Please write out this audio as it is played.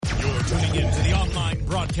online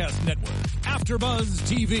broadcast network, AfterBuzz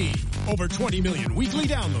TV. Over 20 million weekly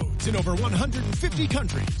downloads in over 150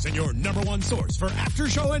 countries, and your number one source for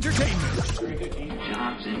after-show entertainment.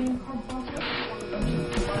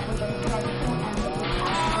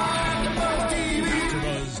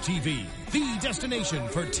 AfterBuzz TV, the destination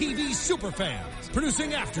for TV superfans.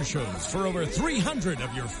 Producing after shows for over 300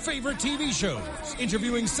 of your favorite TV shows,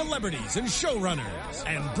 interviewing celebrities and showrunners,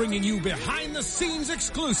 and bringing you behind-the-scenes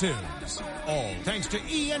exclusives. All thanks to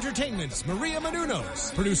E! Entertainment's Maria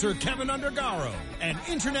Menounos, producer Kevin Undergaro, and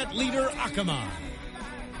internet leader Akamai.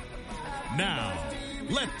 Now,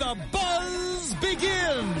 let the buzz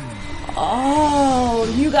begin!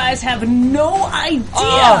 Oh, you guys have no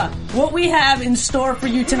idea what we have in store for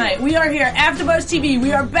you tonight. We are here, AfterBuzz TV.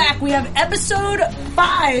 We are back. We have episode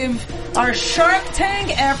 5, our Shark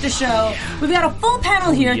Tank after show. We've got a full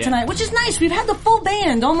panel here tonight, which is nice. We've had the full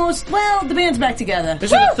band almost. Well, the band's back together.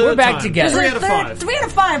 This is the third We're back time. together. 3 out of 5. 3 out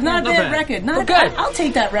of 5. Not a bad record. Not good. I'll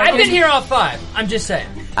take that record. I've been here all 5. I'm just saying.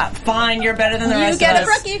 Fine, you're better than the rest You get of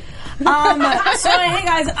it, us. rookie. So hey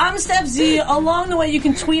guys, I'm Steph Z. Along the way, you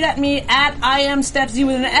can tweet at me at I am Steph Z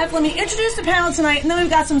with an F. Let me introduce the panel tonight, and then we've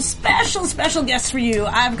got some special guests for you.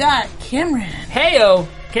 I've got Cameron. Heyo!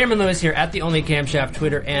 Cameron Lewis here at the Only Camshaft,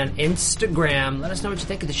 Twitter and Instagram. Let us know what you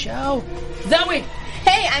think of the show. Zoe!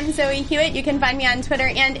 Hey, I'm Zoe Hewitt. You can find me on Twitter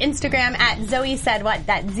and Instagram at Zoe Said What.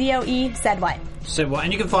 That's Zoe Said What. Said what?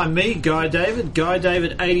 And you can find me, Guy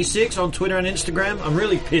David86 on Twitter and Instagram. I'm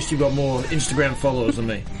really pissed you've got more Instagram followers than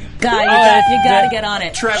me. Guy, you gotta get on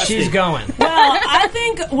it. Travesty. She's going. Well, I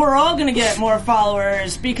think we're all gonna get more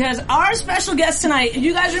followers because our special guest tonight,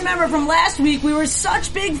 you guys remember from last week, we were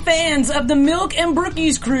such big fans of the Milk and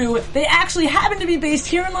Brookies crew. They actually happened to be based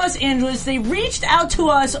here in Los Angeles. They reached out to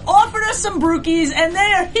us, offered us some brookies, and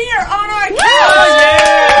they are here on our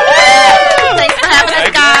Thanks for having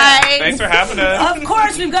us, guys. Thanks for having us. Of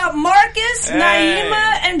course, we've got Marcus,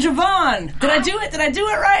 Naima, and Javon. Did I do it? Did I do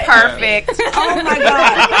it right? Perfect. Oh my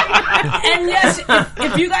god. And yes,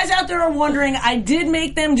 if you guys out there are wondering, I did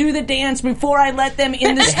make them do the dance before I let them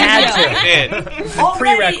in the studio.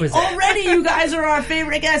 Prerequisite. Already you guys are our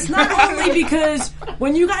favorite guests. Not only because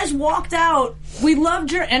when you guys walked out, we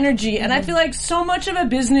loved your energy, and I feel like so much of a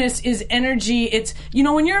business is energy. It's, you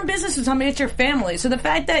know, when you're in business with somebody, it's your family. So the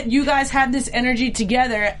fact that you guys have this energy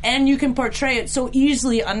together and you can portray it so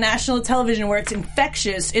easily on national television where it's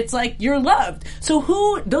infectious, it's like you're loved. So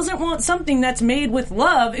who doesn't want something that's made with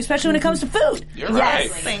love, especially when it comes to food? You're right.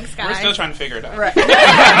 Thanks, guys. We're still trying to figure it out. Right. We're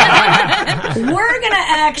gonna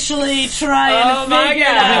actually try and figure it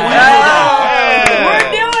God. out.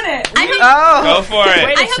 We're doing it. Go for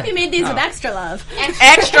it. I hope you made these with extra love.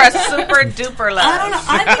 Extra super duper love. I don't know.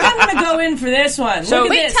 I think I'm gonna go in for this one. So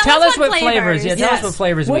Look at this. tell us what flavors. flavors. Yeah, tell us what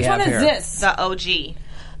flavors Which we have one is here. this? The OG.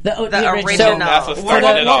 The original. That's what What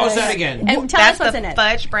started it all. was that again? And tell That's us what's the in it.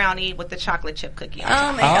 fudge brownie with the chocolate chip cookie.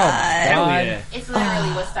 Oh my god. Hell yeah. It's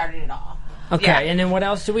literally what started it all. Okay, Yeah. and then what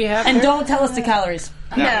else do we have And here? don't tell us the calories.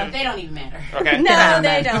 No. They don't even matter. Okay. No,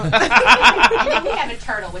 they don't. And then we have a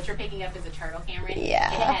turtle. What you're picking up is a turtle, Cameron.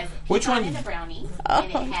 Yeah. It has Which pecan one? in the brownie. Oh,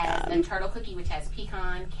 and it has God. the turtle cookie, which has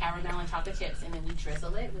pecan, caramel, and chocolate chips. And then we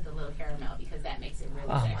drizzle it with a little caramel because that makes it really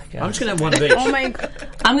Oh sexy. my god. I'm just going to have one of each. Oh my god.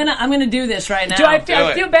 I'm gonna do this right now. Do I Do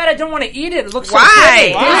feel it. bad? I don't want to eat it. It looks so Why?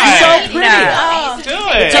 pretty. Why? It's so pretty. No. Do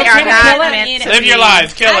it. It's They okay are to not kill it. meant to Live your be.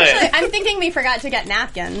 lives. Kill Actually, it. I'm thinking we forgot to get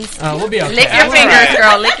napkins. We'll be okay. Lick your That's fingers, right.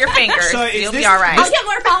 girl. Lick your fingers. So is You'll this- be all right. I'll get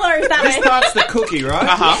more followers that This way. part's the cookie, right?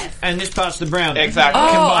 Uh-huh. And this part's the brownie. Exactly.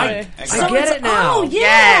 Combined. I get it now. Oh yeah.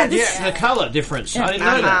 Yes. This- Yeah, the colour difference. I didn't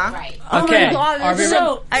know that. Right. Oh Okay. my god. Are we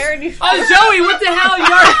So I already. Oh, Zoe, what the hell?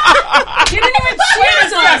 You didn't even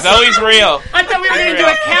cheers us. Zoe's real. I thought we were going to do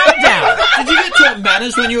a countdown. Did you get taught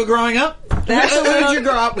manners when you were growing up? Who did you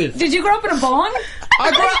grow up with? did you grow up in a barn? I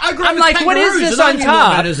grew up I'm with like, what is kangaroos, this and I on knew what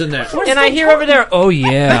top? manners in there. And I hear over there, oh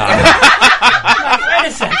yeah. Wait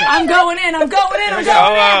a second. I'm going in. I'm going in. I'm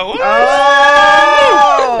going in. What?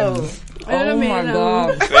 Oh. Oh my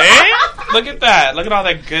god. See? Look at that. Look at all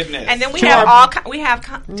that goodness. And then we have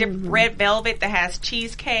red velvet that has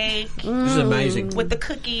cheesecake This is amazing. with the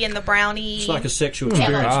cookie and the brownie. It's like a sexual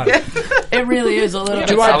experience. God. It really is a little bit.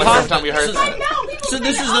 Do I That was the pop? first time we heard that. So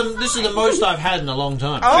this is the most I've had in a long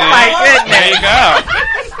time. Oh my There goodness. you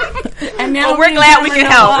go. And now Well, we're glad we can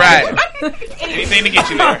help. Right. Anything to get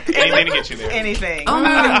you there. Anything to get you there. Anything.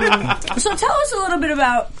 So tell us a little bit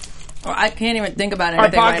about. Oh, I can't even think about Our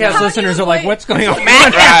anything right podcast now. listeners are like, what's going on?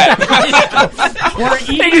 Right. We're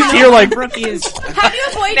eating You're like rookies. How do you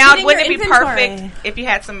avoid Now, eating wouldn't your it be inventory? perfect if you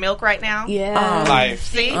had some milk right now? Yeah. Life.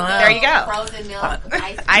 See, there you go. Frozen milk,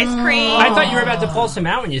 Ice cream. I thought you were about to pull some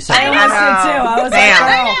out when you said I that. honestly too. I was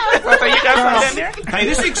Damn. like, So you got something in there? Hey,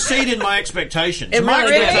 this exceeded my expectations. It My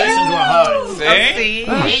really did. expectations were high. See?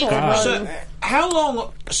 So, how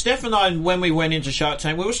long, Steph and I, when we went into Shark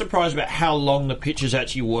Tank, we were surprised about how long the pitches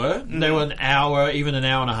actually were. They were an hour, even an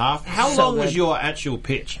hour and a half. How long was your actual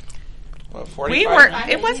pitch? Well, 45 We were. minutes.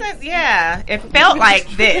 It wasn't. Yeah, it felt like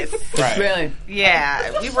this. Right. really?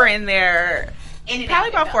 Yeah, we were in there probably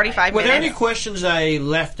about 45 Were there any minutes. questions they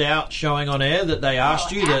left out showing on air that they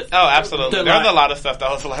asked you that? Oh, absolutely. They're There was like- a lot of stuff that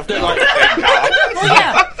was left out. like- Thank God. Well,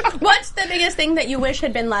 yeah. What's the biggest thing that you wish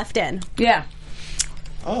had been left in? Yeah.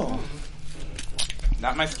 Oh.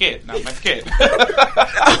 Not my skit. Not my skit.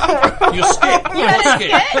 Your skit. Your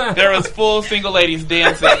skit. There was full single ladies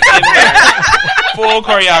dancing in there. Full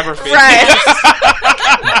choreography. Right.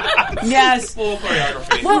 Yes. Full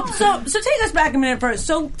choreography. Well, so take us back a minute first.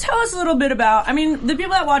 So tell us a little bit about, I mean, the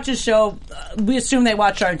people that watch this show, we assume they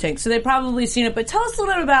watch Shark Tank, so they've probably seen it, but tell us a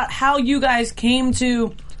little bit about how you guys came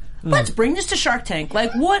to, let's bring this to Shark Tank.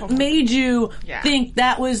 Like, what made you think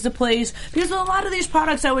that was the place? Because a lot of these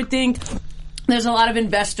products, I would think, there's a lot of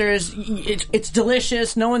investors, it's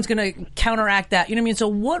delicious, no one's going to counteract that. You know what I mean? So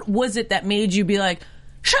what was it that made you be like,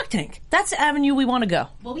 Shark Tank, that's the avenue we want to go?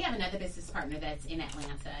 Well, we have another business partner that's in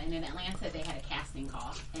Atlanta, and in Atlanta they had a casting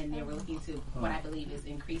call, and they were looking to what I believe is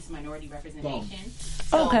increase minority representation.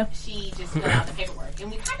 So Okay. she just filled out the paperwork,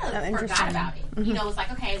 and we kind of forgot about it. You know, it was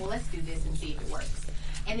like, okay, well, let's do this and see if it works.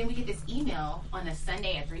 And then we get this email on a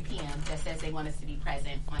Sunday at 3 p.m. that says they want us to be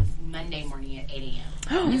present on Monday morning at 8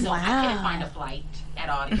 a.m. And so I couldn't find a flight at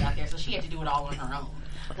all to get out there, so she had to do it all on her own.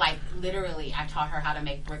 Like, literally, I taught her how to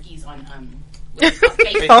make brookies on FaceTime.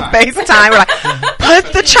 On FaceTime, we're like,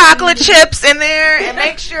 put the chocolate chips in there and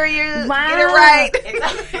make sure you get it right.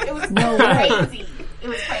 It was crazy. It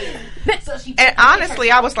was crazy. So she And honestly,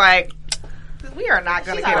 I was like, we are not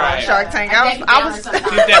going to get on Shark Tank. I was She's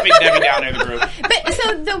Debbie Downer in the group. But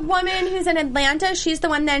so the woman who's in Atlanta, she's the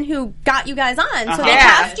one then who got you guys on. So they Yeah.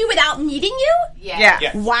 cast you without meeting you? Yeah.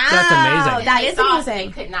 Wow. That's amazing. That They is thought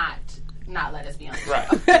amazing. They could not let us be on the show. Right.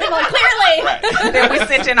 Well, clearly. Right. Then we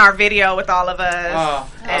sent in our video with all of us. Oh,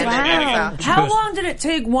 and wow. stuff. How long did it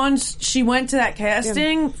take once she went to that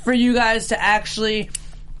casting for you guys to actually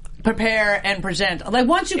prepare and present? Like,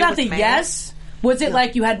 once you got was the May. yes, was it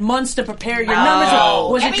like you had months to prepare your numbers?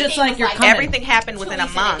 Or was it just Everything like was you're like coming? Everything happened 2 within a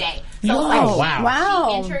weeks and month. day. So Oh, like, wow.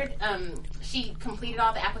 Wow. She entered. She completed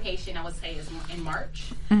all the application. I would say is in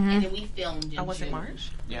March, and then we filmed. In Was June. it March?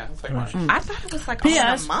 Yeah, it's like March. I thought it was like all in a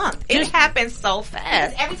P.S. month. It happened so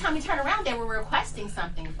fast. Every time we turn around, they were requesting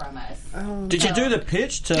something from us. Did you do the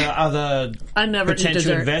pitch to other I never did potential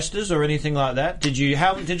dessert. investors or anything like that? Who'd you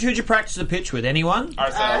practice the pitch with? Anyone?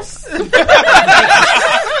 Ourselves.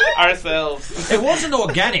 Ourselves. It was an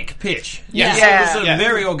organic pitch. Yes. Yeah. It was Yeah.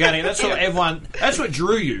 very organic. That's what everyone. That's what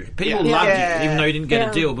drew you. People Yeah. loved Yeah. you, even though you didn't get Yeah.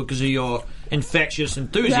 a deal because of your infectious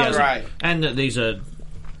enthusiasm. Right. And that these are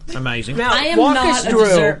amazing. Now, I am walk not us a through.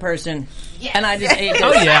 dessert person, Yes. and I just ate this.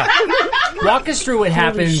 Oh yeah. Walk us through what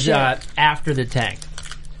happens shit. after the tank.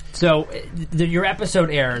 So your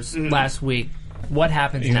episode airs last week. What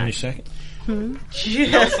happens next? second. No sleep.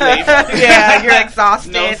 Yeah, you're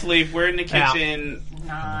exhausted. No sleep. We're in the kitchen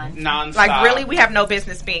non-stop. Like, really, we have no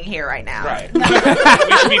business being here right now. Right. We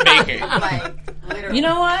should be baking. Like literally, You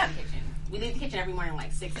know what? we leave the kitchen every morning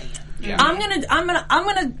like 6 a.m. Yeah. I'm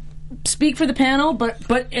gonna speak for the panel, but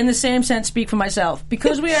in the same sense, speak for myself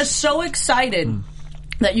because we are so excited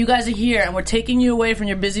that you guys are here and we're taking you away from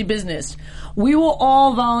your busy business. We will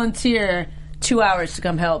all volunteer 2 hours to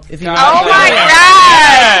come help if you. Oh my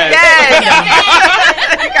God! Yes.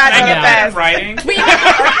 Yes! You gotta I get get that. writing. We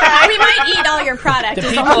might eat all your product. The is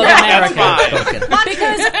people all. of America That's have fine. spoken.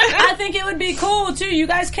 Because I think it would be cool too. You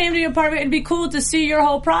guys came to your apartment. It'd be cool to see your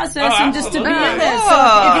whole process and just to be in absolutely. this. So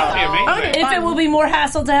That'd be amazing. if it will be more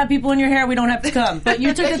hassle to have people in your hair, we don't have to come. But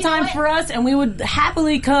you took the you know time what? for us, and we would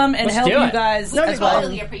happily come and Let's help do you it. guys We as well.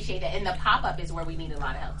 totally appreciate it, and the pop-up is where we need a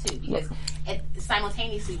lot of help too, because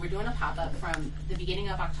simultaneously we're doing a pop-up from the beginning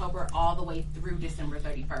of October all the way through December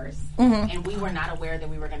 31st, and we were not aware that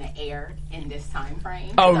we were going to air in this time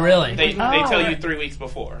frame. Oh, So- really? They tell you 3 weeks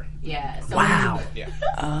before. Yeah. So Wow. Yeah.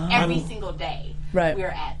 every single day, Right. we're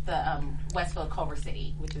at the Westfield Culver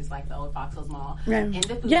City, which is like the old Fox Hills Mall, Right. in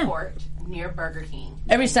the food Yeah. court near Burger King.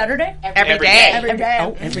 Every Saturday. Every Every day. day. Every day.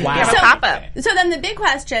 Oh, every Wow. We have a So- pop-up. So then the big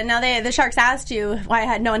question, now the Sharks asked you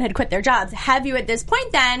why no one had quit their jobs. Have you at this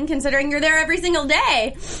point then, considering you're there every single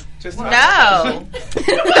day? Just No. I'm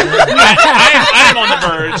on the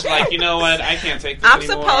verge. Like, like, you know what? I can't take this I'm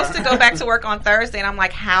anymore. supposed to go back to work on Thursday, and I'm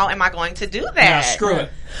like, how am I going to do that? Now, screw it.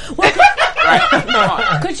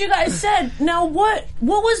 Because you guys said, now what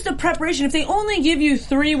was the preparation? If they only give you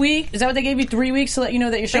 3 weeks, is that what they gave you, 3 weeks to let you know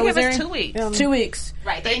that your show They was gave us airing? 2 weeks. 2 weeks.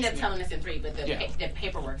 Right, they ended up telling us in 3, but the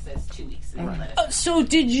paperwork says 2 weeks. They let us. So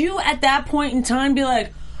did you at that point in time be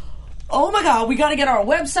like, oh my God, we got to get our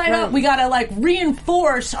website up. We got to like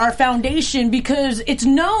reinforce our foundation, because it's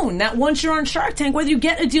known that once you're on Shark Tank, whether you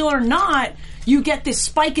get a deal or not, you get this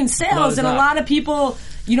spike in sales, and a lot of people,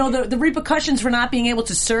 you know, the repercussions for not being able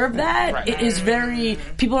to serve that is very.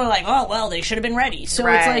 People are like, oh well, they should have been ready. So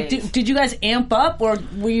it's like, did you guys amp up, or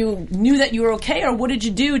were you knew that you were okay, or what did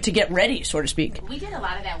you do to get ready, so to speak? We did a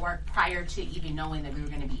lot of that work prior to even knowing that we were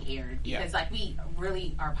going to be aired, because like we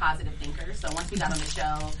really are positive thinkers. So once we got on the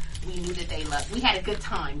show, we knew that they loved. We had a good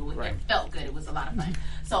time. It felt good. It was a lot of fun.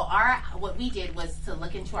 So what we did was to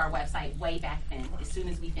look into our website way back then. As soon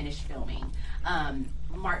as we finished filming,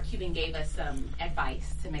 Mark Cuban gave us some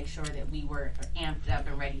advice to make sure that we were amped up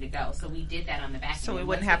and ready to go. So we did that on the back end. So we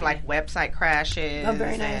wouldn't have like website crashes. Oh,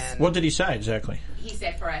 very nice. What did he say exactly? He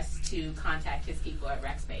said for us to contact his people at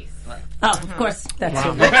Rackspace. Oh, of course, that's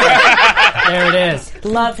it. There it is.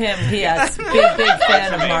 Love him. P.S. Big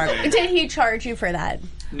fan of Mark. Did he charge you for that?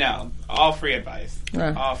 No, all free advice.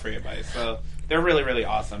 All free advice. So they're really, really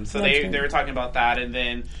awesome. So they were talking about that, and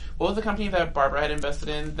then what was the company that Barbara had invested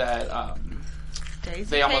in that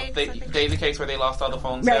Daisy Cakes, where they lost all the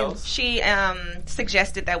phone sales? She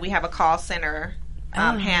suggested that we have a call center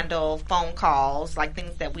handle phone calls, like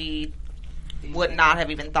things that we would not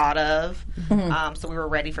have even thought of. So we were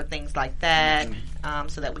ready for things like that,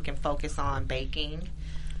 so that we can focus on baking.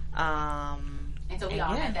 And so we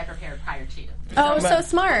all had that prepared prior to. Oh, so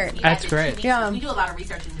smart. That's great. We do a lot of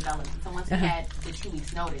research and development. So once we had the 2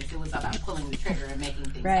 weeks notice, it was about pulling the trigger and making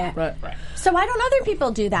things happen. Right. So why don't other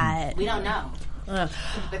people do that? We don't know.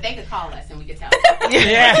 But they could call us and we could tell. So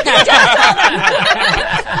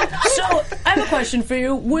I have a question for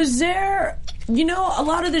you. Was there, you know, a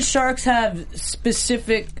lot of the sharks have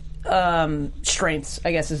specific strengths,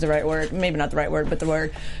 I guess is the right word. Maybe not the right word, but the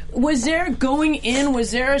word. Was there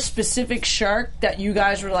a specific shark that you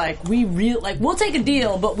guys were like, we'll take a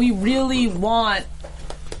deal, but we really want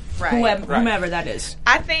whomever that is?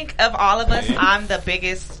 I think of all of us, I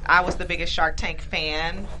was the biggest Shark Tank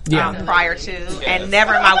fan prior to, and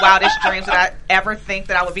never in my wildest dreams would I ever think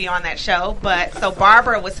that I would be on that show. But so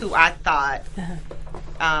Barbara was who I thought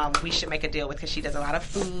we should make a deal with, because she does a lot of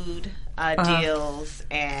food deals,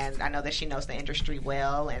 and I know that she knows the industry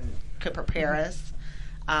well and could prepare us.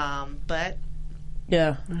 But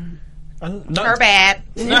yeah, her bad.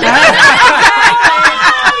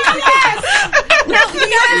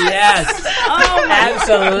 Yes. Oh my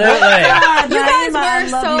Absolutely. You guys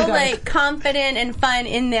were so like confident and fun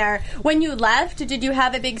in there. When you left, did you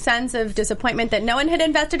have a big sense of disappointment that no one had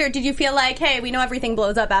invested, or did you feel like, hey, we know everything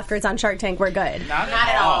blows up after it's on Shark Tank, we're good? Not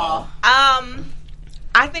at all.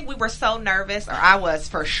 I think we were so nervous, or I was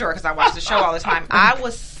for sure, because I watched the show all the time. I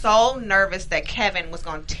was so nervous that Kevin was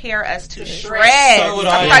going to tear us to shreds. So would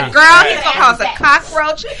I I. was like, girl, he's going to cause a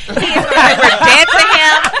cockroach. He is going to say we're dead to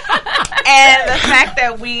him. And the fact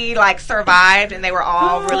that we like survived, and they were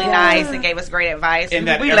all really nice and gave us great advice, And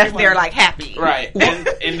that we left there like happy. Right.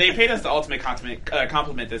 And they paid us the ultimate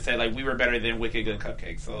compliment that said, like, we were better than Wicked Good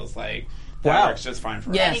Cupcakes. So it's like, that works just fine for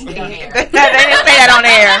us. Yes. They didn't say that on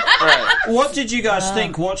air. Right. What did you guys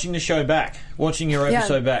think watching the show back? Watching your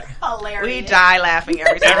episode back? Hilarious. We die laughing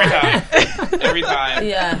every time. Every time.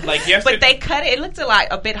 Yeah. Like yesterday. But they cut it. It looked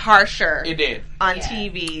a bit harsher It did. on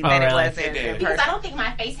TV than it was in did. Because person. I don't think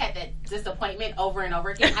my face had that disappointment over and over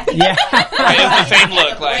again. I think Yeah. it was the same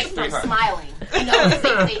look, a like, break 3 from times. smiling. You know,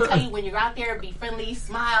 they tell you when you're out there, be friendly,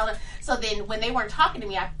 smile. So then when they weren't talking to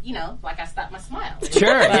me, I stopped my smile.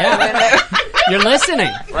 Sure, yeah. You're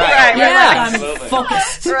listening. Right. Yeah, I'm Absolutely.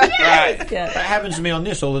 focused. Right. Yeah. That happens to me on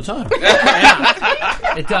this all the time.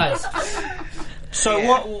 It does.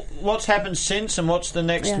 So what's happened since, and what's the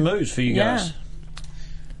next moves for you guys?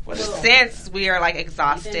 Since we are like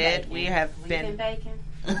exhausted, we have been baking.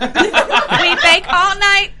 we bake all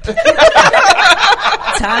night.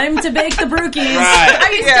 Time to bake the brookies. Right.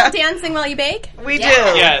 Are you still dancing while you bake? We do.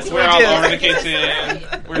 Yes, we're all do. over the kitchen.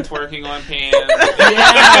 We're twerking on pans.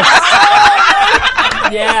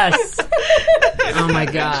 Yes. Oh my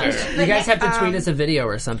gosh. You guys have to tweet us a video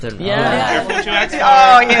or something. Yeah. Careful what you ask for.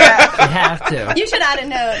 Oh yeah. You have to. You should add a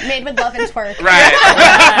note, made with love and twerk. Right.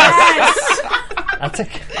 That's a,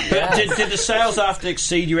 But did the sales after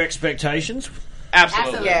exceed your expectations?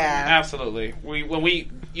 Absolutely. Yeah. Absolutely. When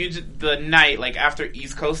we used the night, like after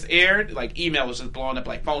East Coast aired, like email was just blowing up,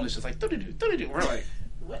 like phone is just like doo-doo-doo, doo-doo-doo. We're like,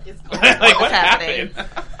 what is going on? Like, what's happening?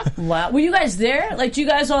 Wow. Were you guys there? Like, do you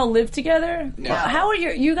guys all live together? No. How are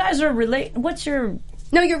you guys are related? What's your...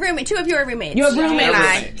 No, your roommate. Two of you are roommates. Your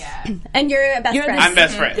roommate. Yeah. And you're a best friend. I'm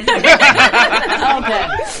best friend.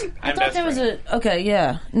 Okay. I thought there was friend. Okay,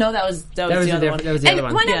 yeah. No, that was the other one. That was the And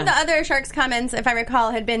other one. one of the other Sharks' comments, if I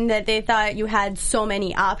recall, had been that they thought you had so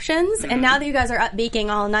many options. And now that you guys are up baking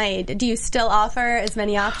all night, do you still offer as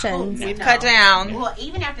many options? We've cut down. Well,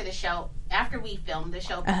 even after the show, after we filmed the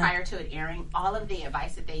show, prior to it airing, all of the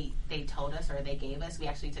advice that they told us or they gave us, we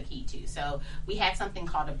actually took heed to. So we had something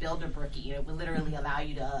called a builder brookie. It would literally allow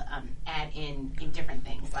you to add in different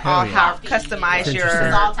things. Like How coffee, customize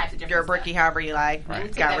all types of different your stuff. brookie however you like. And we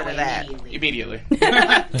took Got rid of that. Immediately.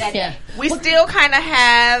 That day. We still kind of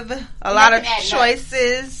have a lot of can add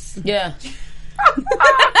choices. Yeah.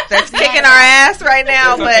 That's kicking our ass right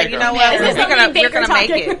now, It's but okay, you know girl. what? This is We're gonna make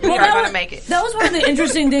talking. it. We're that gonna was- make it. That was one of the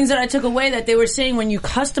interesting things that I took away, that they were saying when you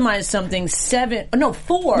customize something,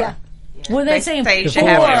 4. Yeah. Were they saying Say you should 4?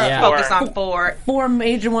 have focus on 4. 4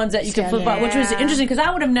 major ones that you can flip out, which was interesting because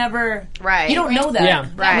I would have never. Right. You don't know that. Yeah.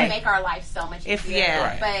 That Right. would make our life so much If- easier.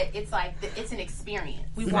 yeah. Right. But it's like, it's an experience.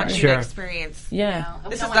 We want you Sure. to experience. Yeah. You know? And we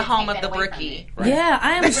This don't is the wanna home take of the that away from brookie. it. Yeah,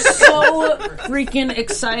 I am so freaking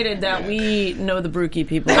excited that we know the Brookie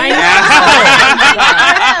people. I know.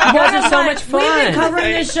 You guys are so much We've been fun.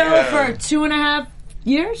 covering this show for 2.5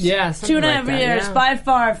 years? Yeah, something 2.5 like that, years. yeah. By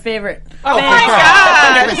far our favorite. Oh, Oh my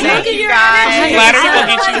God! Thank you guys. Flattery will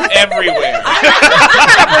get you everywhere.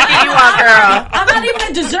 Brookie, you are, girl. I'm not even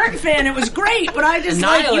a dessert fan. It was great, but I just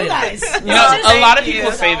like you Annihilated. guys. You know, It's just- a lot of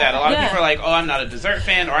people say that. A lot of Yeah. people are like, "Oh, I'm not a dessert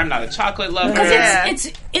fan," or "I'm not a chocolate lover." Because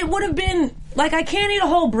Yeah. it would have been like, I can't eat a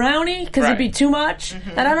whole brownie because it'd be Right. too much,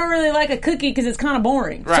 and I don't really like a cookie because it's kind of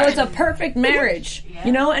boring. So Right. it's a perfect marriage,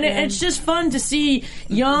 you know. And it's just fun to see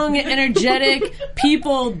young, energetic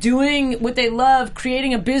people doing what they love,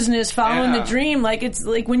 creating a business, following the Yeah. dream. Like, it's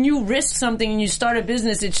like when you risk something and you start a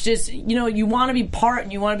business, it's just, you know, you want to be part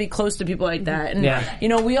and you want to be close to people like that. And Yeah. you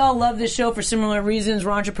know, we all love this show for similar reasons.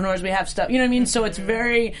 We're entrepreneurs. We have stuff. You know what I mean? So it's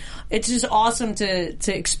it's just awesome to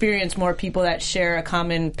experience more people that share a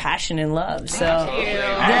common passion and love. So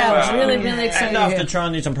yeah, it was really, really exciting. And to after hear.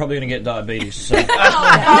 trying this, I'm probably going to get diabetes. So. No, we don't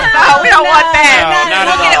want that. No,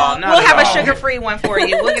 not we'll at all, not we'll at have a all. sugar-free one for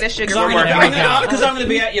you. We'll get a sugar-free one. Because I'm going to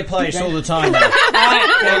be at your place all the time. We'd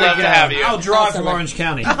love to have you. I'll drive from Orange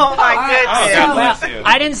County. Oh my Oh, goodness. God bless you.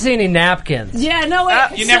 I didn't see any napkins. Yeah, no way.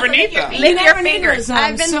 You never need them. You Lick never your need fingers. those,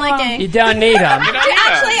 I've been so, licking. You don't need them. You don't need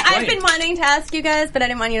Actually, them. I've been wanting to ask you guys, but I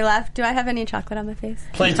didn't want you to laugh. Do I have any chocolate on my face?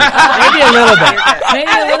 Plenty. Maybe a little bit.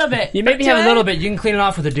 maybe a little bit. You maybe have a little bit. You can clean it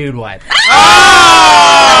off with a dude wipe.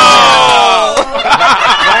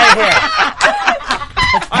 Right here.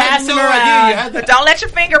 I had no idea you had But don't let your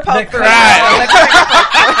finger poke through. Right. Don't let your finger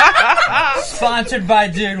poke Sponsored by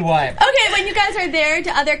Dude Wipe. Okay, when you guys are there, do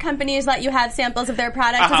other companies let you have samples of their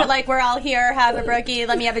products? Is it like, we're all here, have a brookie,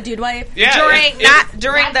 let me have a dude wipe? Yeah,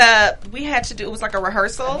 during the we had to do, it was like a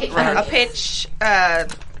rehearsal, a pitch.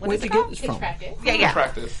 What is it called? Pitch practice. Yeah.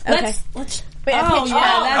 practice. Let's. Wait, a Oh pitch.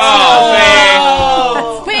 yeah, that's.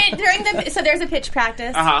 Oh, Wait, so there's a pitch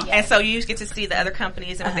practice. And so you get to see the other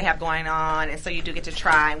companies and what they have going on, and so you do get to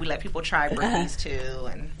try, and we let people try brookies too.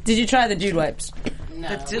 And Did you try the dude wipes? No.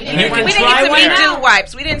 we We didn't didn't get try to one meet now? dude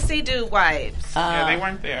wipes. We didn't see dude wipes. yeah, they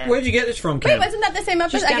weren't there. Where'd you get this from, Wait, Kim? wasn't that the same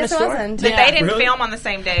episode? I down guess the it store? wasn't. But they didn't Really? film on the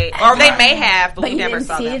same day, or they may have, but we you never didn't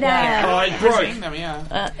saw see them. that. Oh, it broke. Seeing them,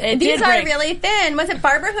 yeah. It These did are break. really thin. Was it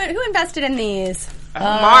Barbara who invested in these?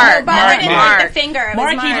 Mark, Barbara didn't Mark. like the finger. It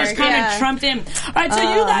was Marky just kind yeah. of trumped in. All right, so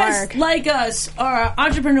you guys, Mark. like us, are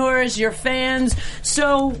entrepreneurs, you're fans,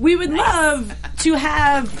 so we would love to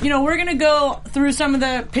have, you know, we're going to go through some of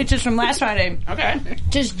the pitches from last Friday. Okay.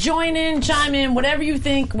 Just join in, chime in, whatever you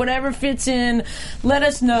think, whatever fits in, let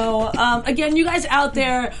us know. Again, you guys out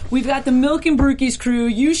there, we've got the Milk and Brookies crew.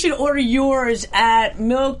 You should order yours at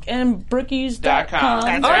milkandbrookies.com.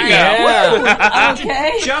 That's There right. you go. Woo!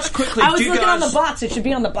 Okay. Just quickly, I was do you looking on the guys box. It should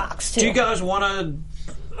be on the box, too. do you guys want to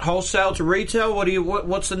wholesale to retail?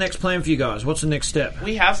 What's the next plan for you guys? What's the next step?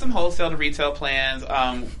 We have some wholesale to retail plans.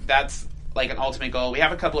 That's like an ultimate goal. We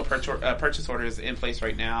have a couple of purchase orders in place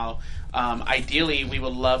right now. Ideally, we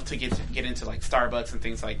would love to get into like Starbucks and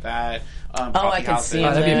things like that. I Coffee can houses. see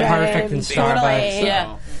Oh, that'd be that. perfect in Totally. Starbucks.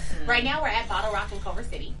 Yeah. Right now, we're at Bottle Rock in Culver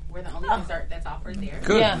City. We're the only dessert that's offered there.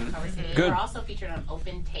 Good. Yeah. Culver City. Good. We're also featured on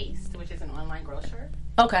Open Taste, which is an online grocer.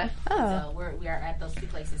 Okay. So we are at those two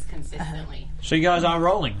places consistently. So you guys are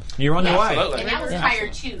rolling. You're on your way. Absolutely. And that was prior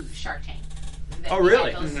to Shark Tank. That Oh, we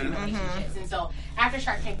really? had those two relationships. And so after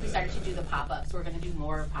Shark Tank, we started to do the pop-ups. We're going to do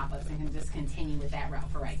more pop-ups and can just continue with that route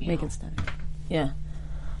for right now. Making stuff. Yeah.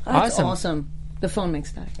 That's Awesome. awesome. The phone makes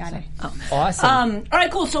static. Got it. Oh. Awesome. All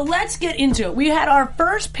right, cool. So let's get into it. We had our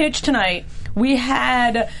first pitch tonight. We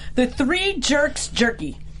had the Three Jerks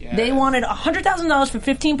Jerky. Yeah. They wanted $100,000 for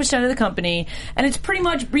 15% of the company, and it's pretty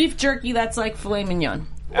much beef jerky that's like filet mignon.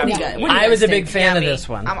 I was a big fan of this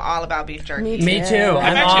one. I'm all about beef jerky. Me too.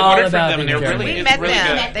 I've actually ordered from them, and they're really We met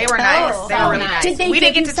them. They were nice. They were really nice. We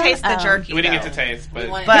didn't get to taste the jerky. We didn't get to taste, but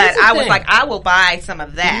I was like, I will buy some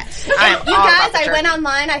of that. You guys, I went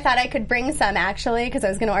online. I thought I could bring some actually because I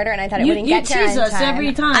was going to order, and I thought it wouldn't get here. You tease us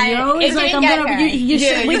every time. You're always like, I'm gonna.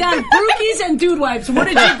 We got brookies and dude wipes. What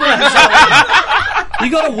did you bring? You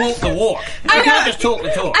got to walk the walk. You can't just talk the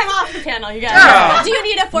talk. I'm off the panel, you guys. Do you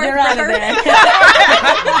need a fourth rubber?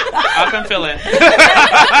 I can fill it.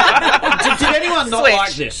 Did anyone not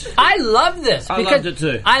like this? I love this. I loved it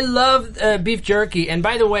too. I love beef jerky. And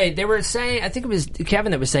by the way, they were saying, I think it was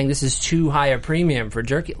Kevin that was saying this is too high a premium for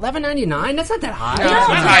jerky. $11.99? That's not that high. No, it's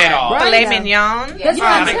not high at all. Filet mignon. That's what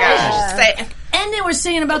I'm saying. Gosh. And they were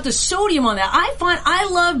saying about the sodium on that. I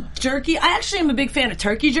love jerky. I actually am a big fan of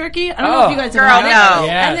turkey jerky. I don't know if you guys have had it.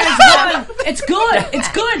 Yeah. And there's it's good. It's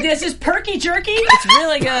good. There's this perky jerky. It's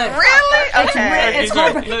really good. Really? Okay. It's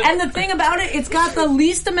called, and the thing about it, it's got the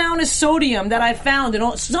least amount of sodium that I've found.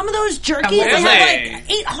 And some of those jerkies, they have like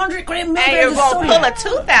 800 milligrams and you're of going to sodium. pull a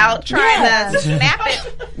tooth out trying to snap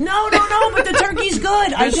it. No, but the turkey's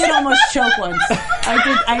good. I did almost choke once.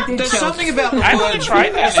 I did There's choke. something about the I word. want to try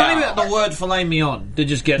that. Something about the word filet mignon that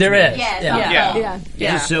just gets There me. is. Yeah. It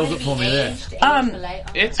just sells it for me there.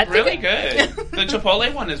 It's really good. The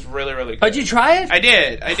Chipotle one is really, really good. Oh, did you try it? I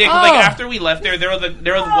did. 'Cause, like, after we left there was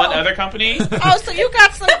one other company. Oh, so you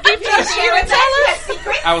got some beef jerky? You didn't tell us?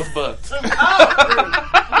 I was booked.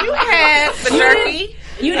 You had the jerky.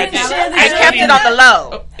 You didn't share the I kept it on the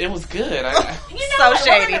low. It was good. So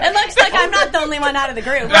shady. It looks like I'm not the only one out of the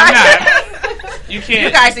group. I'm not. You can't.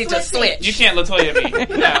 You guys need to switch. You can't Latoya me.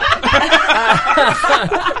 No.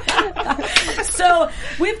 So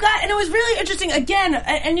we've got, and it was really interesting again.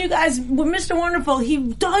 And you guys, with Mr. Wonderful, he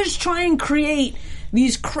does try and create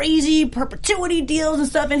these crazy perpetuity deals and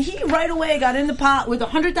stuff, and he right away got in the pot with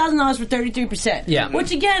 $100,000 for 33%. Yeah.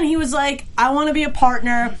 Which again, he was like, I want to be a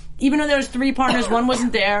partner, even though there was 3 partners, one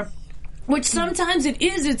wasn't there. Which sometimes it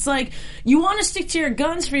is. It's like you want to stick to your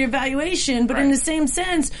guns for your valuation, but in the same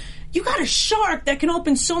sense, you got a shark that can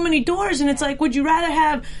open so many doors, and it's like, would you rather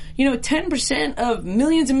have 10% of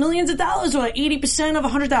millions and millions of dollars or 80% of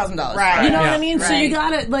 $100,000? Right. You know what I mean? Right. So you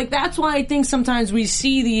gotta that's why I think sometimes we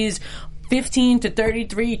see these 15 to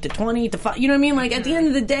 33 to 20 to 5. You know what I mean? Like at the end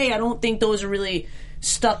of the day, I don't think those are really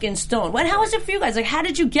stuck in stone. How was it for you guys? Like, how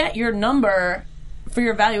did you get your number for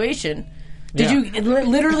your valuation? Did you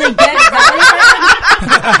literally get evaluated?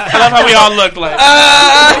 I love how we all looked like.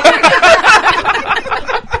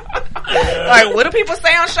 Like, what do people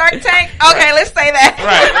say on Shark Tank? Okay, let's say that.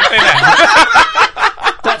 Right, let's say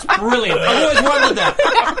that. That's brilliant. I've always wondered that.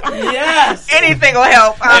 Yes. Anything will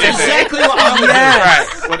help. That's exactly what I would do.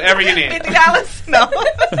 Right, whatever you need. $50? No.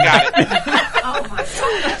 Got it. Oh my god.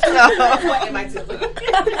 No. What am I doing?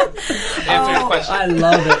 Answer your question. I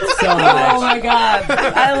love it so much. Oh my god,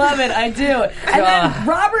 I love it. I do. And then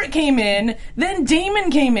Robert came in, then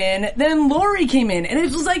Damon came in, then Lori came in, and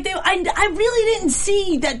it was like I really didn't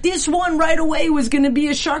see that this one right away was going to be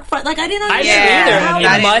a shark fight. Like I didn't I understand. didn't either. how It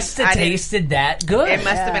that- must have tasted that good. It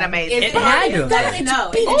must have been amazing. It had to. Let us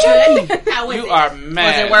know. big How was You it? are mad.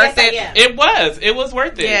 Was it worth it? Yeah. It was. It was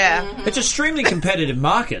worth it. Yeah. It's an extremely competitive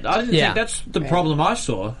market. I didn't think that's the problem I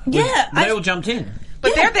saw. Yeah, They all jumped in.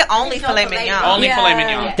 But they're the only filet mignon. Only filet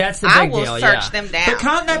mignon. That's the I big will deal. search them down. But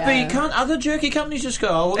can't other jerky companies just go,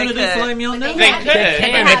 oh, we're going to do could. filet mignon now? They could. They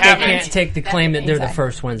can, but but they haven't. can't take the claim that they're the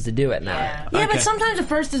first ones to do it now. Yeah, but sometimes the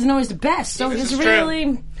first isn't always the best. So This it's is true.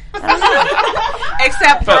 really.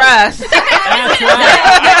 Except for us. There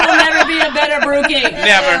will never be a better brookie.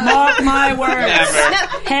 Never. Mark my words. Never.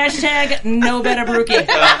 Hashtag no better brookie.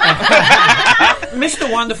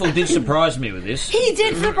 Mr. Wonderful did surprise me with this. He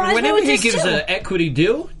did surprise me Whenever with he this gives too. an equity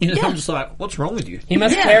deal, Yeah. I'm just like, what's wrong with you? He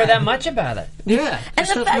must Yeah. care that much about it. Yeah. And It the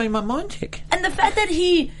starts fact- making my mind tick. And the fact that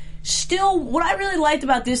he still, what I really liked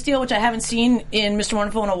about this deal, which I haven't seen in Mr.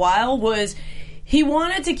 Wonderful in a while, was he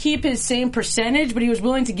wanted to keep his same percentage, but he was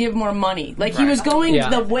willing to give more money. Like he was going Yeah.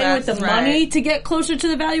 the way with the That's money right. to get closer to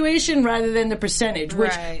the valuation rather than the percentage, which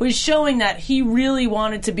Right. was showing that he really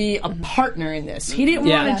wanted to be a partner in this. He didn't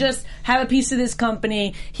Yeah. want to just have a piece of this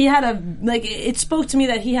company. He had it spoke to me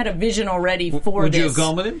that he had a vision already for Would this. you have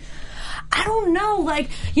gone with him? I don't know. Like,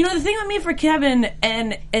 the thing with me for Kevin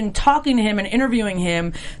and talking to him and interviewing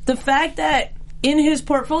him, the fact that in his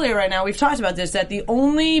portfolio right now, we've talked about this, that the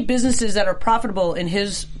only businesses that are profitable in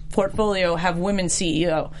his portfolio have women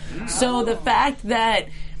CEO. So the fact that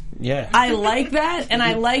I like that, and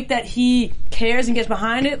I like that he cares and gets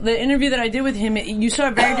behind it. The interview that I did with him, you saw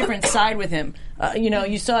a very different side with him.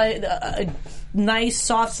 You saw a nice,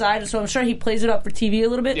 soft side, so I'm sure he plays it up for TV a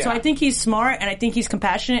little bit. So I think he's smart, and I think he's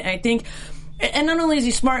compassionate, and I think... And not only is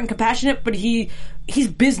he smart and compassionate, but he's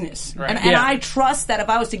business. Right. And I trust that if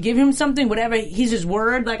I was to give him something, whatever, he's his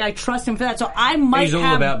word, like, I trust him for that. So I might He's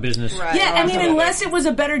all about business. Right. Yeah, I mean, unless it was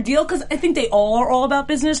a better deal, because I think they all are all about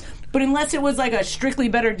business, but unless it was, like, a strictly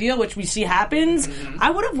better deal, which we see happens,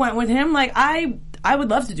 I would have went with him. Like, I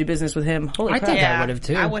would love to do business with him. Holy crap. I think I would have,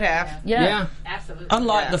 too. I would have. Yeah. Absolutely.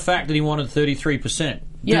 Unlike the fact that he wanted 33%.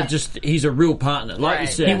 Yeah, he's a real partner, like you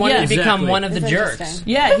said. He wanted to become one of the jerks.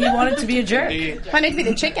 Yeah, he wanted to be a jerk. Wanted to be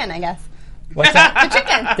the chicken, I guess. What's that? The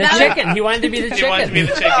chicken. The chicken. He wanted to be the chicken. He wanted to be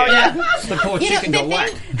the chicken. Oh, yeah. The poor chicken got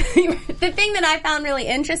whacked. The thing that I found really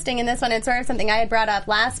interesting in this one, it's sort of something I had brought up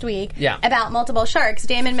last week about multiple sharks.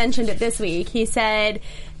 Damon mentioned it this week. He said,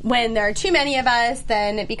 when there are too many of us,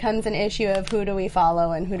 then it becomes an issue of who do we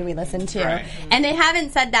follow and who do we listen to. Right. And they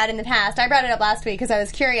haven't said that in the past. I brought it up last week because I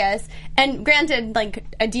was curious. And granted, like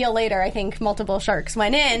a deal later, I think multiple sharks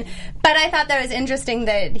went in. But I thought that was interesting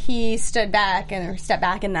that he stepped back in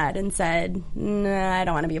that and said, nah, I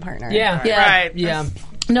don't want to be a partner. Yeah. Right. Yeah.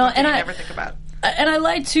 No, and I never think about. And I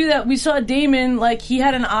like, too, that we saw Damon, like, he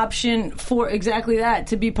had an option for exactly that,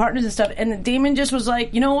 to be partners and stuff. And Damon just was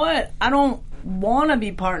like, you know what? I don't want to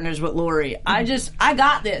be partners with Lori. I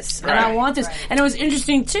got this, and I want this. And it was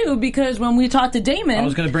interesting, too, because when we talked to Damon... I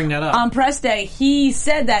was going to bring that up. On press day, he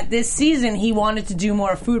said that this season he wanted to do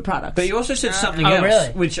more food products. But he also said something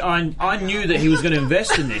else, which I knew that he was going to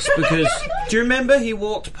invest in this, because... Do you remember he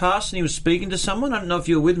walked past and he was speaking to someone? I don't know if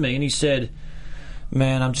you were with me, and he said...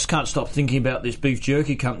 Man, I just can't stop thinking about this beef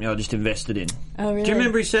jerky company I just invested in. Oh, really? Do you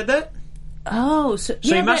remember he said that? Oh, so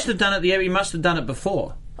he must have done it. He must have done it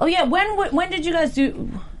before. Oh yeah, when did you guys do?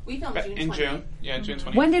 We filmed in June. Yeah, June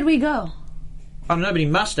 20th. When did we go? I don't know, but he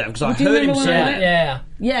must have, because I heard him say it.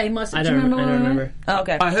 Yeah, he must have. I don't remember. Oh,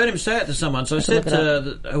 okay. I heard him say it to someone, so I said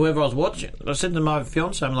to whoever I was watching, I said to my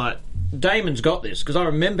fiance, I'm like, Damon's got this, because I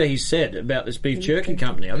remember he said about this beef jerky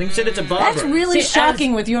company. I think he said it to Barbara. That's really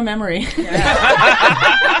shocking with your memory. It's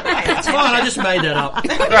fine, I just made that up.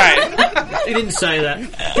 Right. He didn't say that.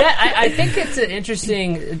 Yeah, I think it's an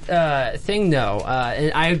interesting thing, though.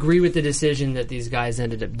 And I agree with the decision that these guys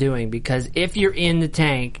ended up doing, because if you're in the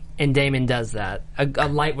tank and Damon does that, a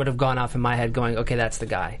light would have gone off in my head going, okay, that's the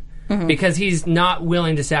guy. Mm-hmm. Because he's not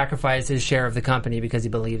willing to sacrifice his share of the company because he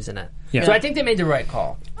believes in it. Yeah. So I think they made the right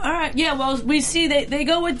call. All right. Yeah, well, we see they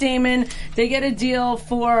go with Damon. They get a deal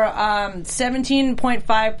for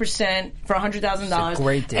 17.5% for $100,000.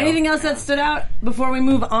 Great deal. Anything else that stood out before we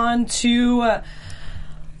move on to...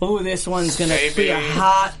 this one's going to be a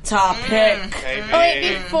hot topic. Oh,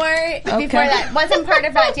 wait, before that, wasn't part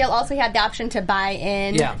of that deal also he had the option to buy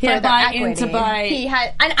in for the equity. He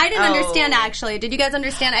had, and I didn't understand, actually. Did you guys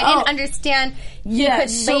understand? I didn't understand you could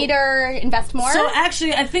later invest more. So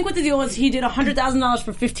actually, I think what the deal was, he did $100,000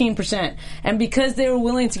 for 15%. And because they were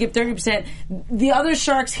willing to give 30%, the other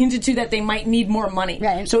sharks hinted to that they might need more money.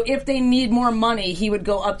 Right. So if they need more money, he would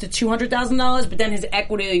go up to $200,000, but then his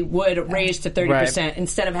equity would raise to 30%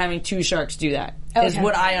 instead of having two sharks do that. Is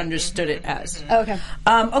what I understood it as. Okay.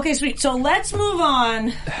 Okay, sweet. So let's move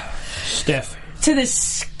on. Steph. To the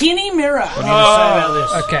skinny mirror. What do you say about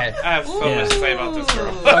this? Okay. I have so much to say about this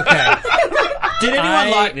girl. Okay. Did anyone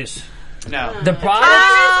like this? No. The product?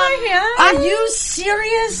 Are you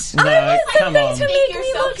serious? No, come on. You think you're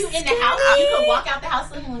so cute in the house. You can walk out the house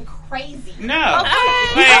looking crazy. No.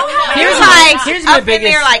 Here's my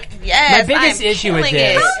biggest. There like, yes, my biggest issue with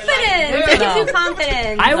this. Confidence. It gives you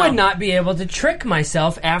confidence. I would not be able to trick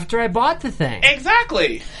myself after I bought the thing.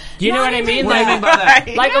 Exactly. Do you know what I mean? What do you mean by that?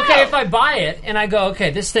 Like, okay, if I buy it and I go,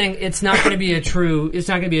 okay, this thing, it's not going to be a true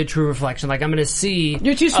reflection. Like, I'm going to see.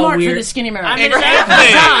 You're too smart for the skinny mirror.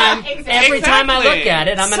 Every time I look at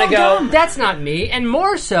it, I'm going to go, that's not me. And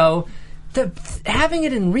more so, having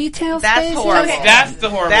it in retail spaces. Horrible. Okay. That's the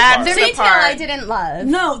horrible part. The retail I didn't love.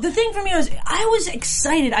 No, the thing for me was I was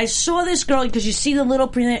excited. I saw this girl because you see the little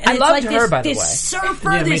print. And I it's loved like her, by the this way.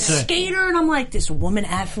 surfer, this skater, and I'm like, this woman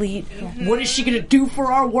athlete. What is she going to do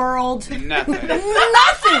for our world? Nothing.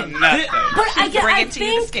 Nothing. Nothing. But I Bring think it to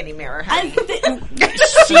you, the skinny mirror.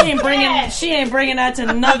 she ain't bringing that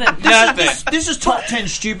to nothing. This is top 10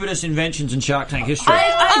 stupidest inventions in Shark Tank history.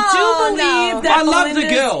 I do believe that I loved the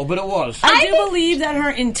girl, but it was. I do believe that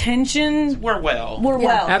her intentions We're well.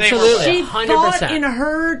 Absolutely. She 100%. thought in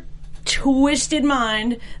her twisted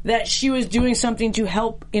mind that she was doing something to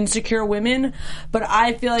help insecure women, but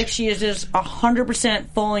I feel like she is just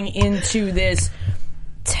 100% falling into this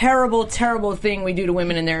terrible thing we do to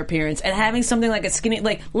women in their appearance, and having something like a skinny,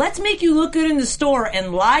 like, let's make you look good in the store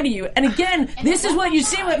and lie to you. And again, this is what you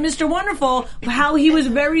see with Mr. Wonderful, how he was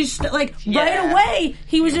very right away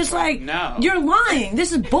he was just like, no, you're lying,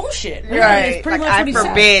 this is bullshit. Right. It's pretty like, much I what he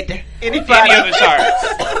forbid said. Any of the sharks.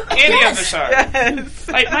 Any of the sharks. Yes.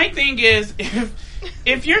 Like, my thing is,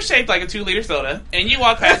 if you're shaped like a 2-liter soda and you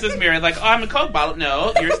walk past this mirror like, oh, I'm a Coke bottle,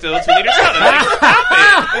 no, you're still a 2-liter soda. Like,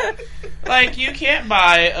 stop it. Like, you can't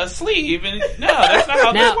buy a sleeve, and no, that's not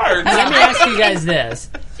how this works. Let me ask you guys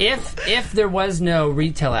this. If there was no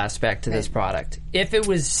retail aspect to this product, if it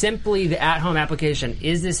was simply the at-home application,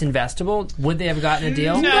 is this investable? Would they have gotten a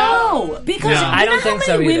deal? No, because I don't think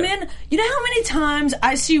so either. Women, you know how many times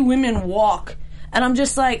I see women walk and I'm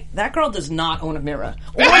just like, that girl does not own a mirror.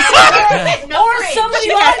 Or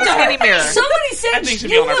somebody like that. Somebody said,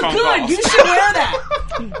 you look good, you should wear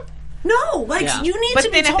that. No, like, you need to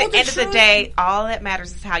be told the truth. But then at the end of the day, all that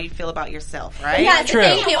matters is how you feel about yourself, right? Yeah, true.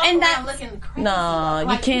 Thank you. And that's... No,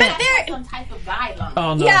 you can't. But there... some type of guideline.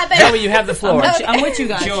 Oh, no. Yeah, but... Joey, you have the floor. I'm with you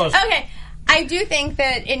guys. Yours. Okay. I do think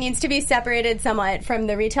that it needs to be separated somewhat from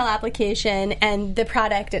the retail application and the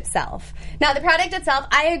product itself. Now, the product itself,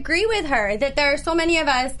 I agree with her that there are so many of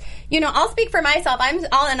us, I'll speak for myself.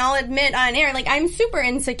 I'll admit on air, like, I'm super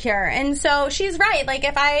insecure. And so she's right. Like,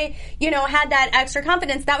 if I, had that extra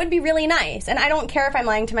confidence, that would be really nice. And I don't care if I'm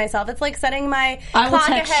lying to myself. It's like setting my I will clock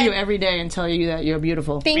text ahead. you every day and tell you that you're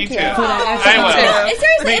beautiful. Thank you. I will.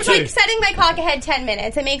 Seriously, it's like setting my clock ahead 10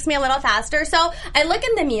 minutes. It makes me a little faster. So I look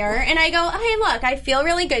in the mirror and I go, hey, look, I feel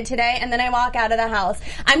really good today, and then I walk out of the house.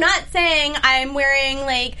 I'm not saying I'm wearing,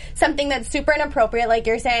 like, something that's super inappropriate, like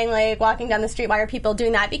you're saying, like, walking down the street. Why are people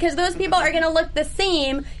doing that? Because those people are going to look the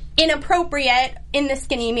same inappropriate in the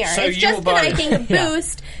skinny mirror. So it's just going to, I think,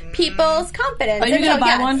 boost people's confidence. Are you going to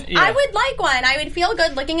buy one? Yeah. I would like one. I would feel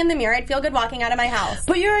good looking in the mirror. I'd feel good walking out of my house.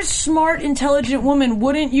 But you're a smart, intelligent woman.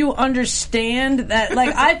 Wouldn't you understand that?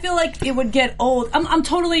 Like, I feel like it would get old. I'm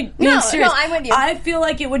totally being serious. No, I'm with you. I feel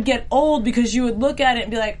like it would get old because you would look at it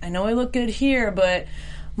and be like, I know I look good here, but...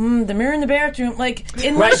 the mirror in the bathroom, like,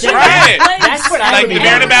 unless you're that's what I would the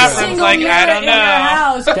mirror in the bathroom, like, I don't know.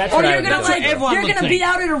 House, that's or you're gonna be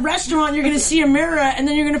out at a restaurant, you're gonna see a mirror, and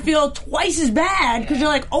then you're gonna feel twice as bad because you're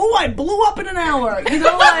like, oh, I blew up in an hour.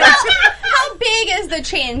 How big is the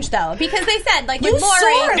change, though? Because they said, like, with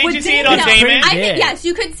Lori, did you see it on Damon? I think yes,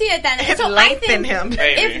 you could see it then. It so lengthened him.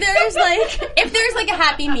 If there's like a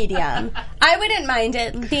happy medium, I wouldn't mind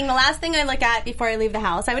it being the last thing I look at before I leave the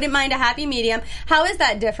house. I wouldn't mind a happy medium. How is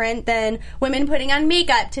that different than women putting on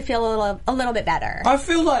makeup to feel a little bit better? I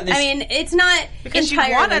feel like this. I mean, it's not because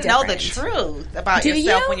entirely you want to know different. the truth about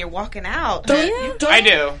yourself when you're walking out. Do you? I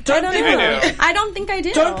do. I don't think I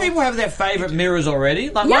do. Don't people have their favourite mirrors already?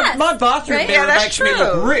 Like yes, my bathroom mirror makes me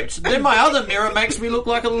look ripped. Then my other mirror makes me look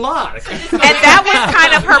like a lark. And that was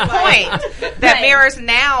kind of her point. That mirrors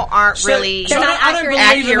now aren't really accurate.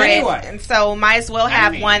 Anyway. And so might as well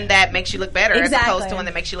have one that makes you look better as opposed to one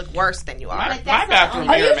that makes you look worse than you are. My bathroom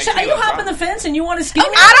mirror makes me Are you hopping the fence and you want to ski? I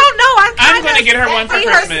don't know. I'm going to get her one for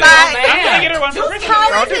Christmas. I'm going to get her one for Christmas.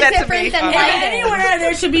 How is it different than anywhere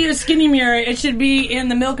there should be a skinny mirror, it should be in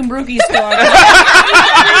the Milk and Brookie store.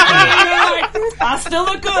 I still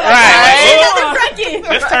look good. Right.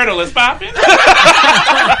 This turtle is popping.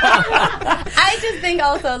 I just think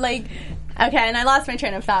also, like, okay, and I lost my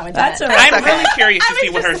train of thought with that. That's all right. I'm really curious to see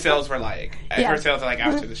what her sales were like. Her sales are like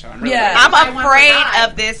after the show. I'm afraid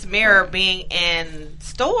of this mirror being in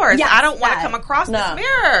stores. Yes, I don't want to come across this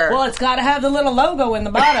mirror. Well, it's got to have the little logo in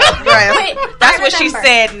the bottom. Right. That's what she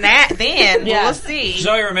said then. We'll see.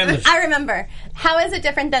 Zoe remembers. I remember. How is it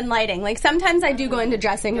different than lighting? Like, sometimes I do go into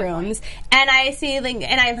dressing rooms and I see, like,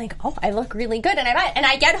 and I'm like, oh, I look really good, and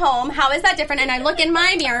I get home. How is that different? And I look in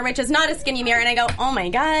my mirror, which is not a skinny mirror, and I go, oh my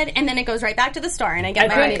god, and then it goes right back to the store, and I get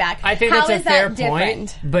my money back. I think How that's is a fair that point,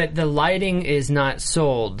 different? but the lighting is not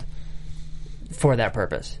sold for that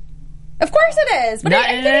purpose. Of course it is. But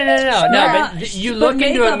No, but you look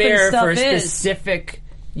into a mirror for a specific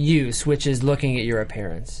use, which is looking at your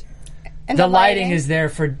appearance. And the lighting is there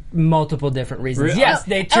for multiple different reasons. Really? Yes,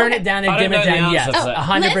 they turn it down and dim it down. Yes,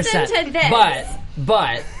 100%. Listen to this.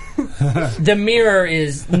 But the mirror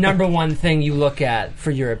is number one thing you look at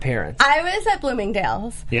for your appearance. I was at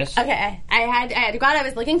Bloomingdale's. Yes. Okay. I had to go out. I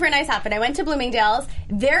was looking for a nice outfit. I went to Bloomingdale's.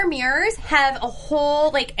 Their mirrors have a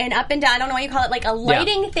whole, like, an up and down, I don't know what you call it, like a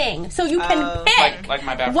lighting thing. So you can pick. Like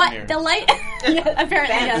my bathroom mirror. The light. Yeah,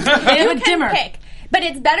 apparently, yes. They have you a can dimmer. pick. But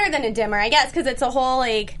it's better than a dimmer, I guess, because it's a whole,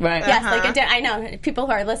 like... Right. Yes, like a dimmer. I know. People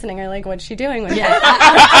who are listening are like, what's she doing with it? I'm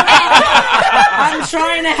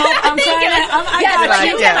trying to help.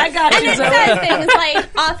 I got you. And it says things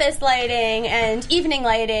like office lighting and evening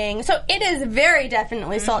lighting. So it is very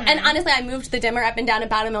definitely sold. And honestly, I moved the dimmer up and down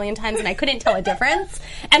about 1 million times, and I couldn't tell a difference.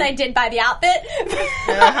 And I did buy the outfit.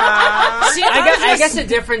 See, I guess the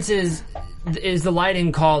difference is the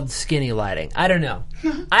lighting called skinny lighting. I don't know.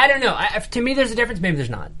 To me, there's a difference. Maybe there's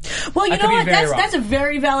not. Well, you know what? That's a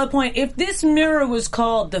very valid point. If this mirror was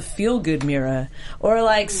called the feel-good mirror, or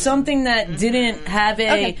like something that didn't have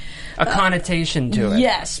a connotation to it.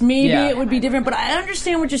 Yes, maybe it would be different. But I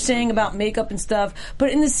understand what you're saying about makeup and stuff. But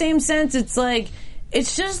in the same sense, it's like,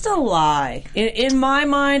 it's just a lie. In my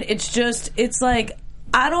mind, it's like, it's like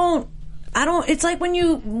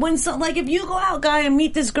like if you go out, guy, and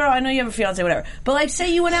meet this girl, I know you have a fiance, whatever, but like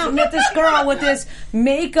say you went out and met this girl with this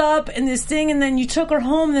makeup and this thing, and then you took her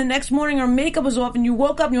home, and the next morning her makeup was off, and you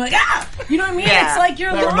woke up and you're like, ah! You know what I mean? Yeah. It's like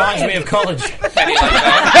you're lying. That reminds me of college.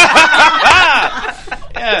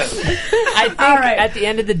 I think at the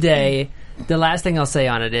end of the day, the last thing I'll say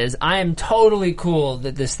on it is I am totally cool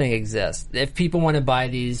that this thing exists. If people want to buy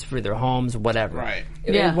these for their homes, whatever. Right.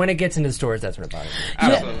 When it gets into the stores, that's when it bothers me.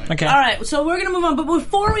 Absolutely. Okay. All right, so we're going to move on. But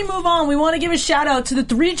before we move on, we want to give a shout-out to the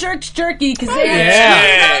Three Jerks Jerky because they are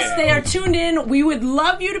tuning us. They are tuned in. We would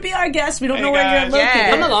love you to be our guests. We don't know where you're located.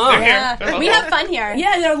 Come along. Yeah. We have fun here.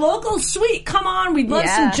 Yeah, they're local. Sweet. Come on. We'd love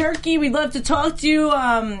some jerky. We'd love to talk to you.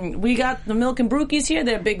 We got the Milk and Brookies here.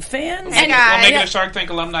 They're big fans. And we'll make it a Shark Tank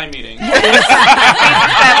alumni meeting.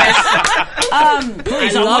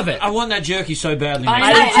 Please, I love it. I want that jerky so badly.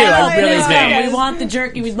 I do too. I really do. We want the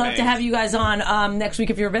jerky. We'd love to have you guys on next week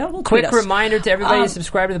if you're available. Quick reminder to everybody: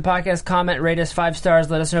 subscribe to the podcast, comment, rate us 5 stars,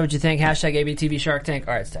 let us know what you think. Hashtag ABTV Shark Tank.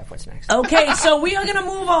 All right, Steph, what's next? Okay, so we are going to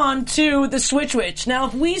move on to the Switch Witch. Now,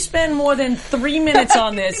 if we spend more than 3 minutes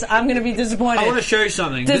on this, I'm going to be disappointed. I want to show you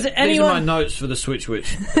something. These are my notes for the Switch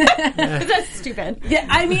Witch. That's stupid. Yeah,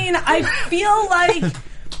 I mean, I feel like.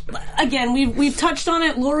 Again, we've touched on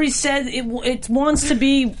it. Lori said it wants to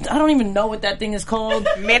be. I don't even know what that thing is called.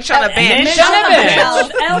 Mensch on a bench.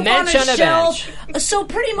 Mensch on a shelf. So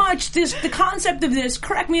pretty much, the concept of this.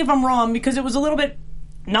 Correct me if I'm wrong, because it was a little bit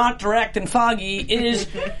not direct and foggy. Is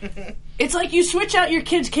it's like you switch out your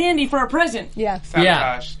kid's candy for a present. Yeah.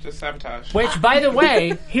 Sabotage. Just sabotage. Which, by the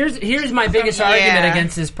way, here's my biggest argument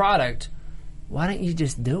against this product. Why don't you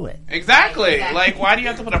just do it? Exactly. Like, why do you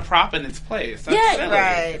have to put a prop in its place? That's silly.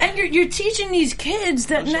 Right. And you're teaching these kids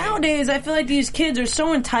that nowadays, I feel like these kids are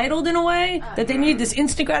so entitled in a way that they need this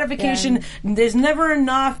instant gratification. Yeah. There's never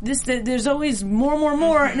enough. There's always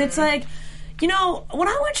more. And it's like, you know, when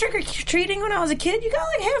I went trick-or-treating when I was a kid, you got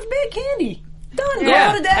like half bag candy. Done. Go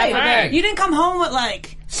out a day. You didn't come home with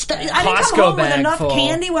like... I didn't come home with enough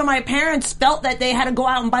candy where my parents felt that they had to go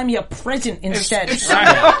out and buy me a present instead.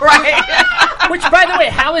 Right. Which, by the way,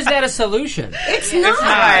 how is that a solution? It's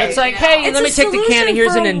not. It's like, hey, let me take the candy.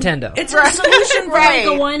 Here's a Nintendo. It's a solution for like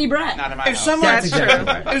a whiny brat. Not in my house.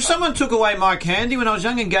 If someone took away my candy when I was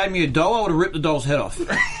young and gave me a doll, I would have ripped the doll's head off.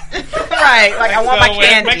 Right. Like, I want my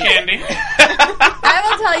candy. I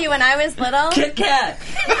will tell you, when I was little... Kit Kat.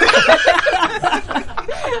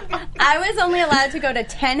 I was only allowed to go to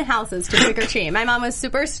 10 houses to trick-or-treat. My mom was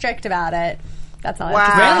super strict about it. That's all I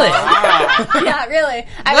have to say. Really? Yeah, really.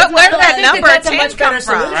 Where did that number 10 come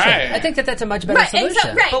from? Right. I think that's a much better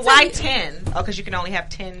solution. But why 10? Oh, because you can only have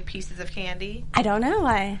 10 pieces of candy? I don't know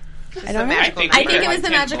why. I don't know. I think it was the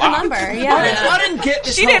magical number. Yeah. I didn't get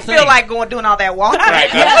this. She didn't feel like doing all that walking.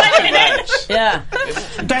 Yeah.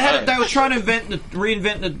 They were trying to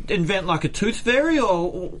invent like a tooth fairy,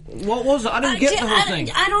 or what was it? I didn't get the whole thing.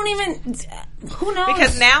 I don't even. Who knows?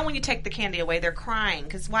 Because now when you take the candy away, they're crying.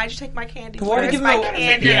 Because why'd you take my candy? Why did you give me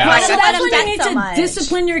candy? Yeah. So that's when you need to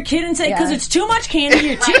discipline your kid and say, because it's too much candy,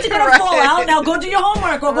 your teeth are going to fall out. Now go do your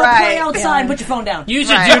homework or go play outside and put your phone down. Use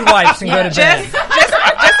your dude wipes and go to bed.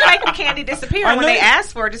 Just make the candy disappear. When they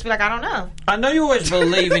ask for it, just be like, I don't know. I know you always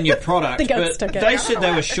believe in your product, but they said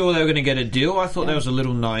they were sure they were going to get a deal. I thought that was a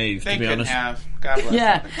little naive, to be honest. God bless.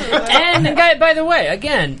 Yeah. And by the way,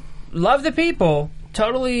 again, love the people.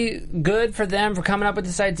 Totally good for them for coming up with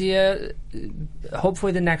this idea.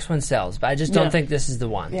 Hopefully the next one sells, but I just don't think this is the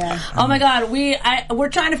one. Yeah. Oh my God, we're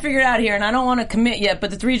trying to figure it out here, and I don't want to commit yet.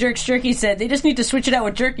 But the Three Jerks Jerky said they just need to switch it out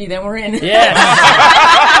with jerky. Then we're in. Yes,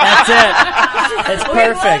 that's it. It's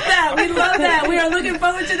perfect. We love that. We are looking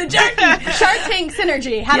forward to the jerky. Shark Tank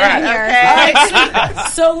synergy happening here. Okay. All right,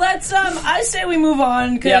 so let's. I say we move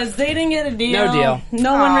on because they didn't get a deal. No deal.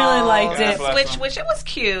 No one really liked it. Which it was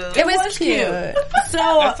cute. It was cute. So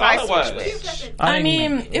that's all it was. I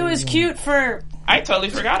mean, it was cute for I totally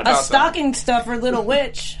forgot about a stocking stuffer little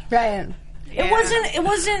witch. Right. Yeah. It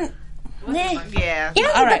wasn't. Yeah,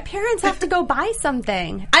 all right. The parents have to go buy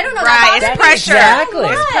something. I don't know. Right, it's pressure. Exactly.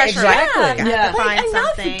 It's pressure. Exactly. Yeah. Like, Find enough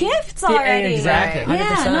something. gifts already. Exactly.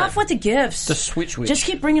 Yeah, 100%. enough with the gifts. The Switch Witch. Just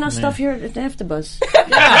keep bringing us stuff here at AfterBuzz.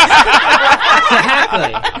 Exactly.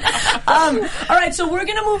 All right, so we're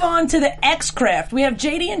going to move on to the X-Craft. We have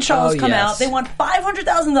JD and Charles come out. They want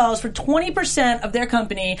 $500,000 for 20% of their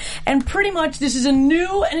company, and pretty much this is a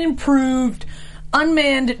new and improved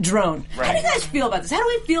unmanned drone. Right. How do you guys feel about this? How do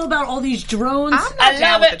we feel about all these drones? I'm not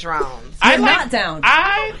down with the drones. I'm not down.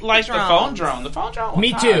 I like the phone drone. The phone drone was Me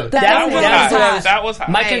hot. too. That was hot.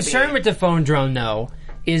 My concern with the phone drone, though,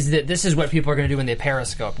 is that this is what people are going to do when they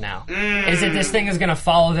periscope now. Is that this thing is going to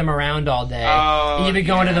follow them around all day. And you be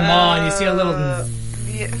going to the mall and you see a little...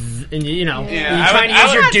 And you're trying to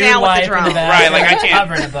use your dude wipe in the back. Right, like I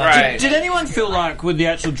can't. Right. Did anyone feel like with the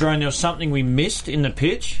actual drone there was something we missed in the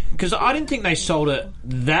pitch? Because I didn't think they sold it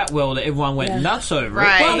that well that everyone went nuts over it.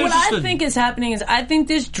 Well, what I think is happening is I think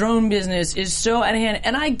this drone business is so out of hand,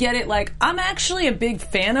 and I get it. Like, I'm actually a big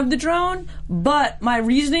fan of the drone, but my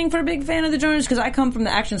reasoning for a big fan of the drone is because I come from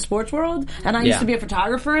the action sports world, and I used to be a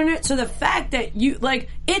photographer in it. So the fact that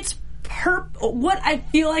it's what I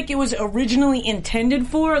feel like it was originally intended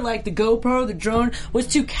for, like the GoPro, the drone, was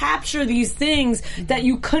to capture these things that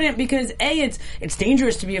you couldn't because A, it's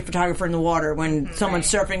dangerous to be a photographer in the water when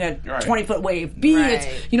someone's surfing a 20-foot wave. B, it's,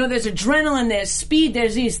 there's adrenaline, there's speed,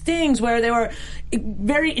 there's these things where they were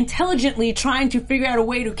very intelligently trying to figure out a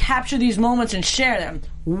way to capture these moments and share them.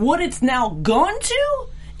 What it's now gone to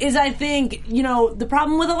is, I think, the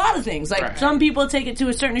problem with a lot of things. Like, some people take it to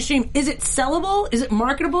a certain extreme. Is it sellable? Is it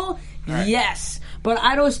marketable? Right. Yes. But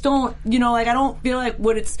I just don't, I don't feel like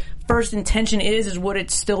what its first intention is what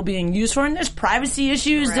it's still being used for. And there's privacy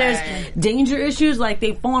issues, there's danger issues, like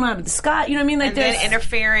they've fallen out of the sky, you know what I mean? Like, and then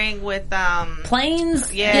interfering with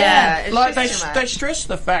planes. Yeah. Like they stress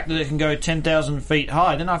the fact that it can go 10,000 feet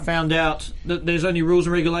high. Then I found out that there's only rules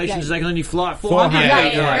and regulations they can only fly 400 feet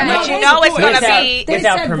high. But it's going to be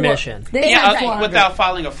without permission. Without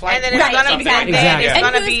following a flight. And then it's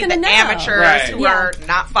going to be the amateurs who are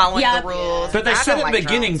not following the rules. But they said at the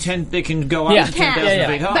beginning they can go up to 10,000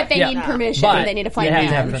 feet high. But they need permission. They need a flight manage.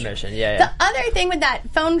 They have to have permission. The other thing with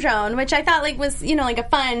that phone drone, which I thought was like a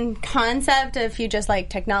fun concept if you just like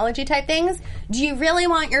technology type things. Do you really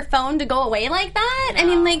want your phone to go away like that? No.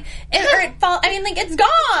 I mean, it's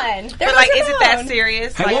gone. But is it that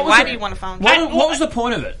serious? Hey, why do you want a phone? What was the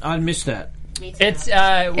point of it? I missed that. It's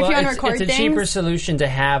it's a cheaper solution to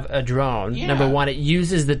have a drone. Yeah. Number one, it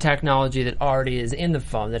uses the technology that already is in the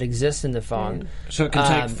phone, that exists in the phone. So it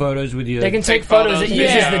can take photos with you. They can take photos. It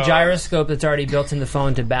uses the gyroscope that's already built in the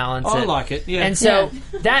phone to balance it. I like it, yeah. And so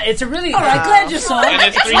it's a really... All right, glad you saw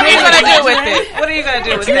it. What are you going to do with it? What are you going to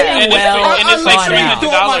do with that? I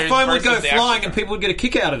thought my phone would go flying and people would get a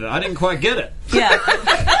kick out of it. I didn't quite get it. Yeah.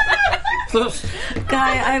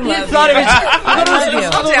 Guy, I love you. I'm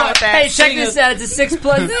down with that. Hey, check this out. It's a 6+.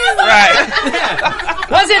 Right.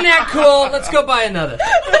 Wasn't that cool? Let's go buy another.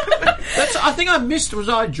 I think I missed. Was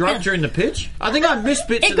I drunk during the pitch? I think I missed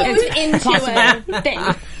bits of the pitch. It goes into a thing.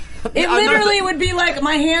 It literally would be like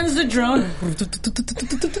my hand's the drone.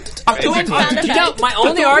 My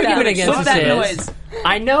only argument against this is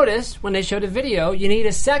I noticed when they showed a video, you need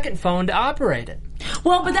a second phone to operate it.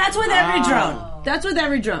 Well, but that's with every drone. That's with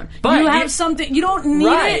every drone. But you have something. You don't need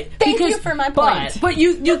it. Thank you for my point. But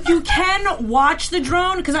you can watch the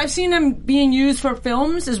drone because I've seen them being used for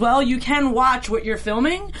films as well. You can watch what you're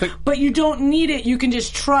filming, but you don't need it. You can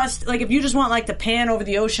just trust. Like if you just want like the pan over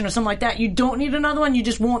the ocean or something like that, you don't need another one. You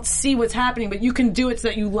just won't see what's happening, but you can do it so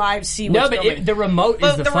that you live see what's filming. The remote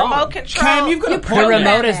is the phone. Remote control. Cam, you've got a point. The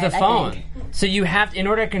remote is the phone. So you have to, in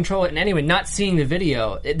order to control it in any way, not seeing the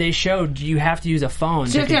video, they showed you have to use a phone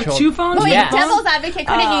to control. So you have to have two phones? Well, wait, Devil's Advocate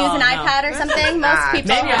couldn't use an iPad or something? Most people...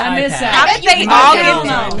 Maybe I miss that. How did they all get...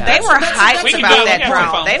 They were hyped about that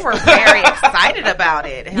drone. They were very excited about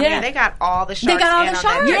it. I mean, they got all the sharks. They got all the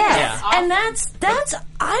sharks. Yeah. And that's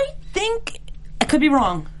I think, I could be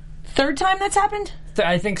wrong, third time that's happened?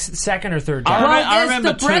 I think second or third time. I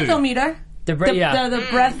remember the breathometer. The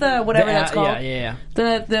breath, whatever that's called. Yeah.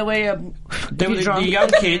 The way the young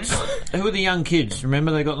kids. Who are the young kids?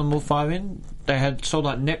 Remember they got them all 5 in? They had sold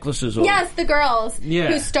like necklaces. Yes, the girls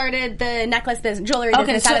who started the necklace business, jewelry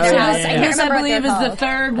business so out of their house. This, I believe, is the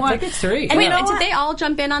third one. I think it's 3. And did they all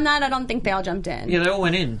jump in on that? I don't think they all jumped in. Yeah, they all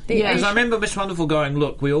went in. Because I remember Miss Wonderful going,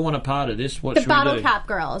 look, we all want a part of this. What should we do? The bottle cap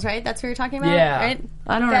girls, right? That's what you're talking about? Yeah. Right?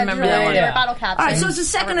 I don't remember that one. They were bottle caps. All right, so it's the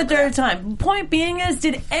second or third time. Point being is,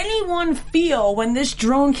 did anyone feel when this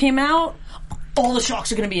drone came out, all the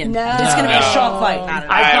sharks are going to be in. No. It's going to be a shark fight.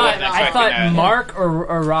 I thought Mark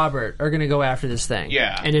or Robert are going to go after this thing.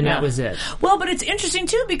 Yeah. And then that was it. Well, but it's interesting,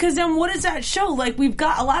 too, because then what does that show? Like, we've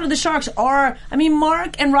got a lot of the sharks are, I mean,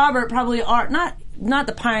 Mark and Robert probably are not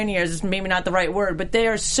the pioneers, is maybe not the right word, but they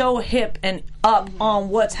are so hip and up on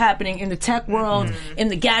what's happening in the tech world, in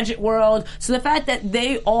the gadget world. So the fact that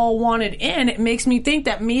they all wanted in, it makes me think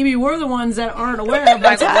that maybe we're the ones that aren't aware of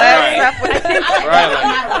what's happening.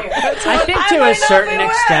 I think to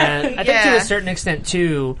a certain extent,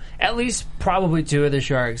 too, at least probably 2 of the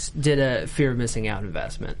sharks did a fear of missing out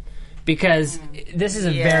investment. Because this is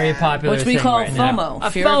a very popular thing, which we call right FOMO, now. A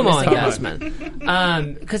FOMO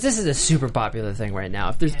investment. Because this is a super popular thing right now.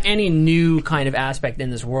 If there's any new kind of aspect in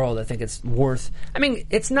this world, I think it's worth. I mean,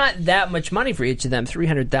 it's not that much money for each of them.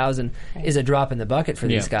 $300,000 is a drop in the bucket for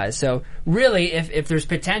these guys. So really, if there's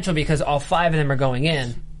potential because all 5 of them are going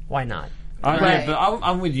in, why not? Yeah, but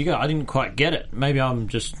I'm with you guys. I didn't quite get it. Maybe I'm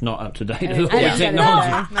just not up to date with all the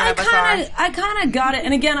technology. I kind of got it.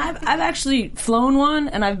 And again, I've actually flown one,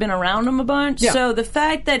 and I've been around them a bunch. Yeah. So the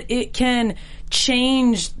fact that it can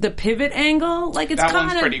change the pivot angle, like it's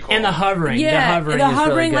kind of pretty cool. And the hovering, the hovering is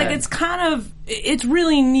really good. like it's kind of it's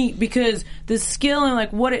really neat because the skill and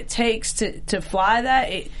like what it takes to fly that.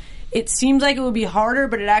 It seems like it would be harder,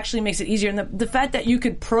 but it actually makes it easier. And the fact that you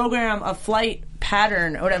could program a flight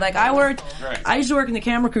pattern or whatever. Like I used to work in the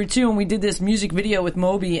camera crew too, and we did this music video with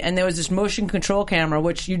Moby, and there was this motion control camera,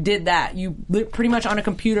 which you did that. You pretty much on a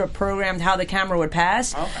computer programmed how the camera would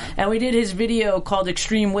pass. Okay. And we did his video called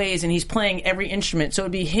Extreme Ways, and he's playing every instrument. So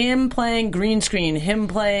it'd be him playing green screen, him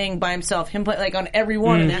playing by himself, him playing like on every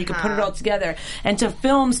one, and then you could put it all together. And to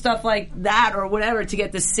film stuff like that or whatever to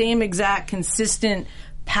get the same exact consistent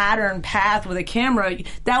path with a camera,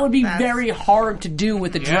 that would be very hard to do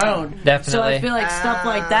with a drone. Definitely. So I feel like stuff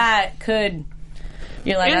like that could,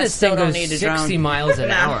 you're like, I still don't need a drone. 60 miles an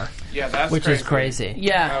hour. Yeah, which is crazy.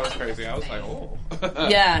 Yeah. That was crazy. I was like, oh.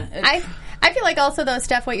 Yeah. I feel like also though,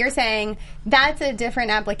 Steph, what you're saying, that's a different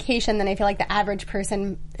application than I feel like the average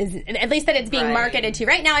person is, at least that it's being marketed to.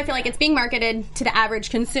 Right now I feel like it's being marketed to the average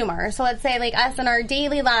consumer. So let's say like us in our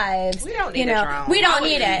daily lives. We don't need a drone. We don't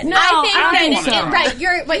need it. No, I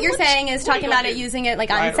think what you're saying is talking about it using it like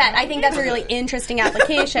on set. I think that's a really interesting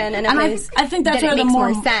application and I think that's where it makes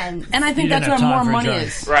more sense. And I think that's where more money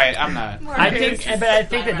is. Right, I'm not. I think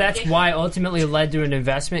that's why ultimately it led to an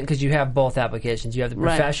investment because you have both applications. You have the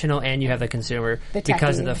professional and you have the consumer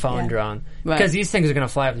because of the phone drone. Because these things are going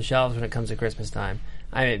to fly off the shelves when it comes to Christmas time.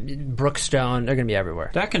 I mean, Brookstone, they're going to be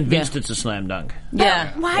everywhere. They're convinced it's a slam dunk.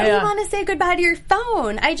 Yeah. Why do you want to say goodbye to your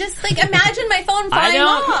phone? I just, imagine my phone flying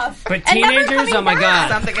off. But teenagers, oh my God.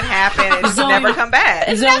 Something can happen and just never come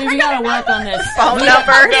back. Zoe, we got to work on this. Phone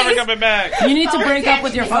number. Never coming back. You need to break up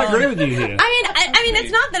with your phone. I agree with you here. I mean,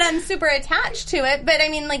 it's not that I'm super attached to it, but I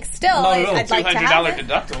mean, still, I'd like to have it. $200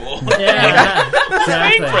 deductible. Yeah.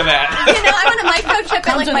 Exactly. For that. I want to microchip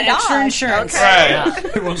it like my dog. Extra insurance. Right. Yeah.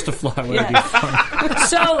 Who wants to fly? Would be fun.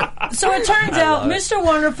 So it turns out Mr.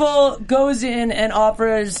 Wonderful goes in and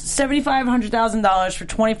offers $7,500,000 for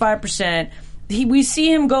 25%. We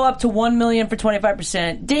see him go up to $1 million for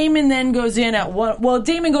 25%. Damon then goes in at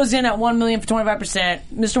Damon goes in at $1 million for 25%.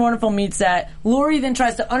 Mr. Wonderful meets that. Lori then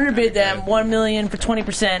tries to underbid them $1 million for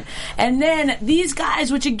 20%. And then these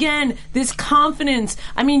guys, which again, this confidence.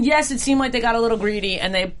 I mean, yes, it seemed like they got a little greedy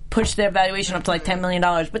and they pushed their valuation up to like $10 million,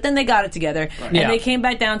 but then they got it together and they came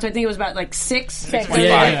back down to I think it was about like six.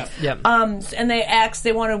 Yeah. And they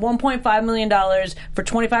wanted $1.5 million for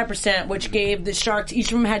 25%, which gave the Sharks, each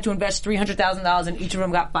of them had to invest $300,000 and each of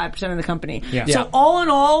them got 5% of the company. Yeah. So all in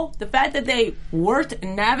all, the fact that they worked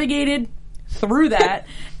and navigated through that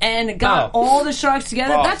and got all the Sharks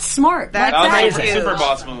together, that's smart. That was a super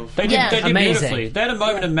boss move. They did beautifully. They had a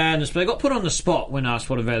moment of madness, but they got put on the spot when asked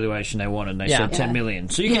what evaluation they wanted, and they said $10 million.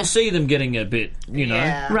 So you can see them getting a bit,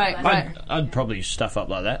 Right. I'd probably stuff up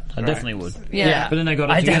like that. I definitely would. Yeah. But then they got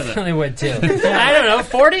it together. I definitely would too. I don't know,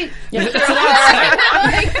 40?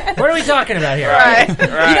 What are we talking about here? Right. You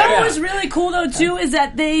know what was really cool though too is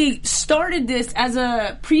that they started this as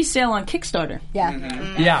a pre-sale on Kickstarter. Yeah.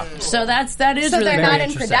 Mm-hmm. Yeah. So that is so really they're very not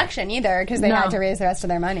in production either because they had to raise the rest of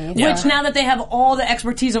their money. Yeah. Which now that they have all the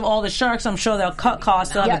expertise of all the Sharks, I'm sure they'll cut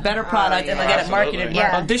costs, they'll have a better product, and they'll get it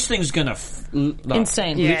marketed. This thing's gonna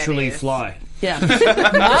insane, literally fly. Yeah. I'm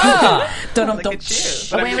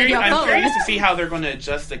curious to see how they're going to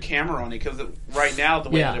adjust the camera on it because right now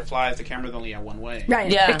the way that it flies, the camera's only at one way.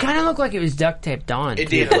 Right. Yeah. It kind of looked like it was duct taped on. It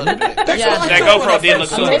did a little bit. That GoPro did look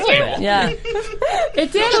so stable. Yeah.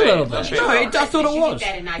 It did a little bit. No, I thought it was.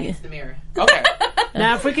 That and not against the mirror. Okay.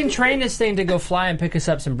 Now, if we can train this thing to go fly and pick us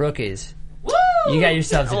up some brookies. Woo! You got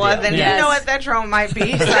yourself a deal. Well, then you know what that drone might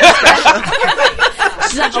be. She's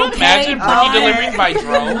like, Could you imagine Brookie delivering by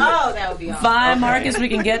drone? Oh, that would be awesome. Fine, Marcus, we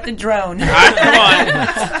can get the drone. Come on.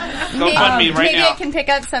 Go fund me right maybe now. it can pick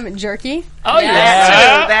up some jerky. Oh,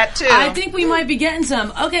 yeah. That too. I think we might be getting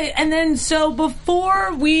some. Okay, and then so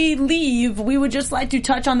before we leave, we would just like to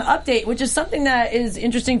touch on the update, which is something that is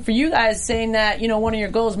interesting for you guys, saying that, one of your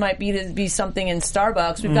goals might be to be something in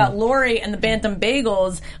Starbucks. We've got Lori and the Bantam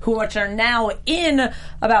Bagels, which are now in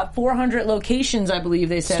about 400 locations, I believe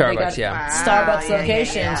they said. Starbucks, they got Starbucks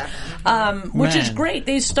locations, which is great.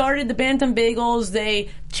 They started the Bantam Bagels. They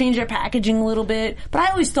changed their packaging a little bit, but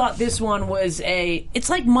I always thought this one was it's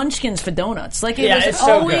like Munchkins for donuts. Like it was it's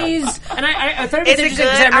always. So good. And I thought is it good?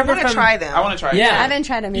 I want to try them. I want to try. Yeah, I haven't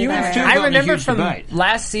tried them either. I remember from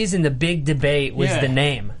last season the big debate was the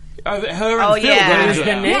name. Her and Phil was the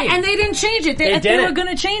name. Yeah, and they didn't change it. They were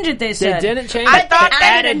going to change it, they said. They didn't change it. I thought they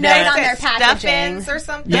added a note on their packaging. Or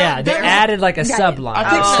something. Yeah, they added like a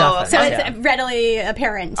subline. So it's readily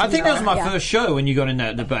apparent. I think that was my first show when you got in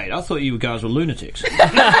that debate. I thought you guys were lunatics.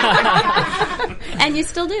 And you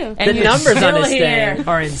still do. And the numbers on this thing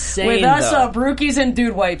are insane. With us, brookies and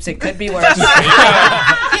dude wipes, it could be worse.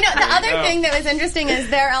 The other thing that was interesting is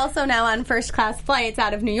they're also now on first class flights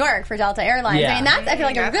out of New York for Delta Airlines. Yeah. I mean, that's, I feel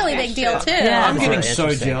like, a really big deal, too. Yeah. I'm getting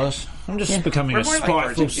so jealous. I'm just becoming a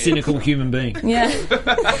spiteful, cynical human being. Yeah.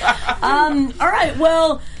 All right,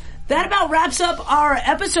 well, that about wraps up our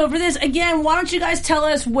episode for this. Again, why don't you guys tell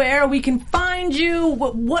us where we can find you,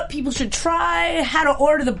 what people should try, how to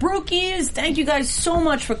order the brookies. Thank you guys so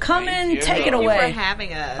much for coming. Take it away. Thank you for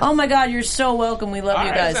having us. Oh my God, you're so welcome. We love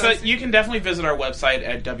you guys. So you can definitely visit our website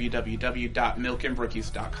at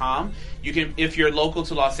www.milkandbrookies.com. You can, if you're local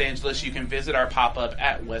to Los Angeles, you can visit our pop-up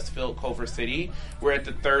at Westfield, Culver City. We're at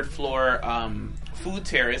the third floor food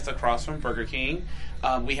terrace across from Burger King.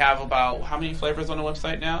 We have about, how many flavors on the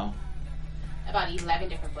website now? About 11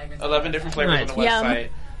 different flavors. 11 different flavors on the website.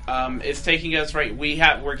 It's taking us,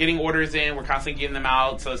 we're getting orders in, we're constantly getting them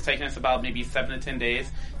out, so it's taking us about maybe 7 to 10 days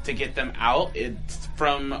to get them out. It's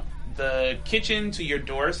from the kitchen to your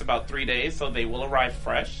door, it's about 3 days, so they will arrive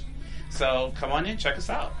fresh. So come on in, check us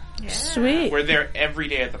out. Yeah. Sweet. We're there every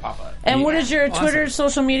day at the pop-up. And what is your Twitter,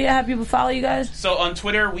 social media, have people follow you guys? So on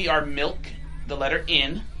Twitter, we are Milk, the letter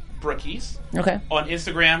N, Brookies. Okay. On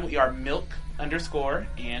Instagram, we are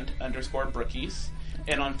Milk_and_Brookies.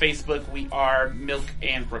 And on Facebook, we are Milk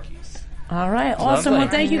and Brookies. All right, awesome. Well,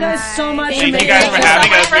 thank you guys so much. Thank you guys for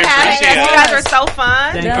having us. We appreciate it. You guys are so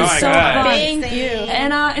fun. That was so fun. Thank you.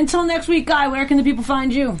 And until next week, Guy, where can the people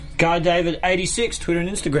find you? Guy David 86, Twitter and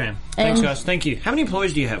Instagram. Thanks, guys. Thank you. How many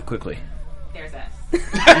employees do you have, quickly? There's us. And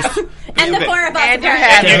the 4 of us. And your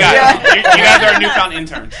And you guys are newfound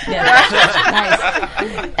interns. Yeah.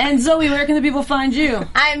 Nice. And Zoe, where can the people find you?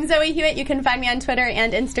 I'm Zoe Hewitt. You can find me on Twitter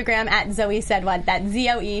and Instagram at Zoe Said What. That's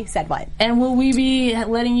ZOE Said What. And will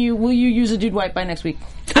you use a dude wipe by next week?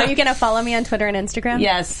 Are you going to follow me on Twitter and Instagram?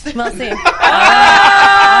 Yes. We'll see. Done.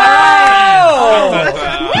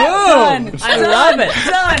 I love it.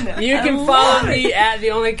 Done. You can follow me at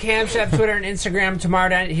The Only Cam Chef, Twitter and Instagram. Tomorrow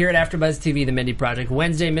night here at AfterBuzz TV, The Mindy Project.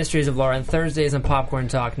 Wednesday, Mysteries of Laura. And Thursdays on Popcorn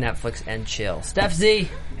Talk, Netflix and Chill. Steph Z.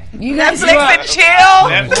 You guys Netflix and chill.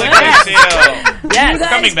 Netflix and chill. Yes. You guys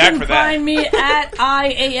Coming back can for that. find me at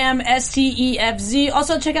IAMSTEFZ.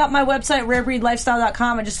 Also, check out my website,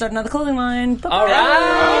 rarebreedlifestyle.com. I just started another clothing line. Bye-bye. All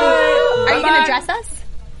right. Are you going to dress us?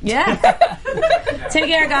 Yeah. Take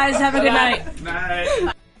care, guys. Have a good night.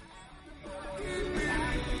 Night.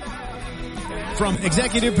 From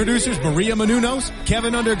executive producers Maria Menounos,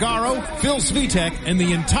 Kevin Undergaro, Phil Svitek, and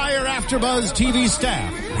the entire AfterBuzz TV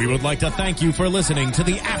staff, we would like to thank you for listening to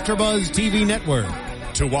the AfterBuzz TV network.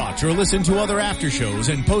 To watch or listen to other after shows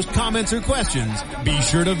and post comments or questions, be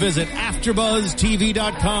sure to visit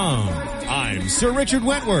AfterBuzzTV.com. I'm Sir Richard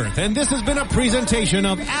Wentworth, and this has been a presentation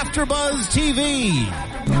of AfterBuzz TV.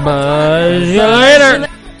 Buzz you later.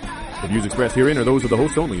 The views expressed herein are those of the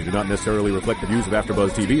host only and do not necessarily reflect the views of AfterBuzz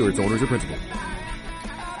TV or its owners or principals.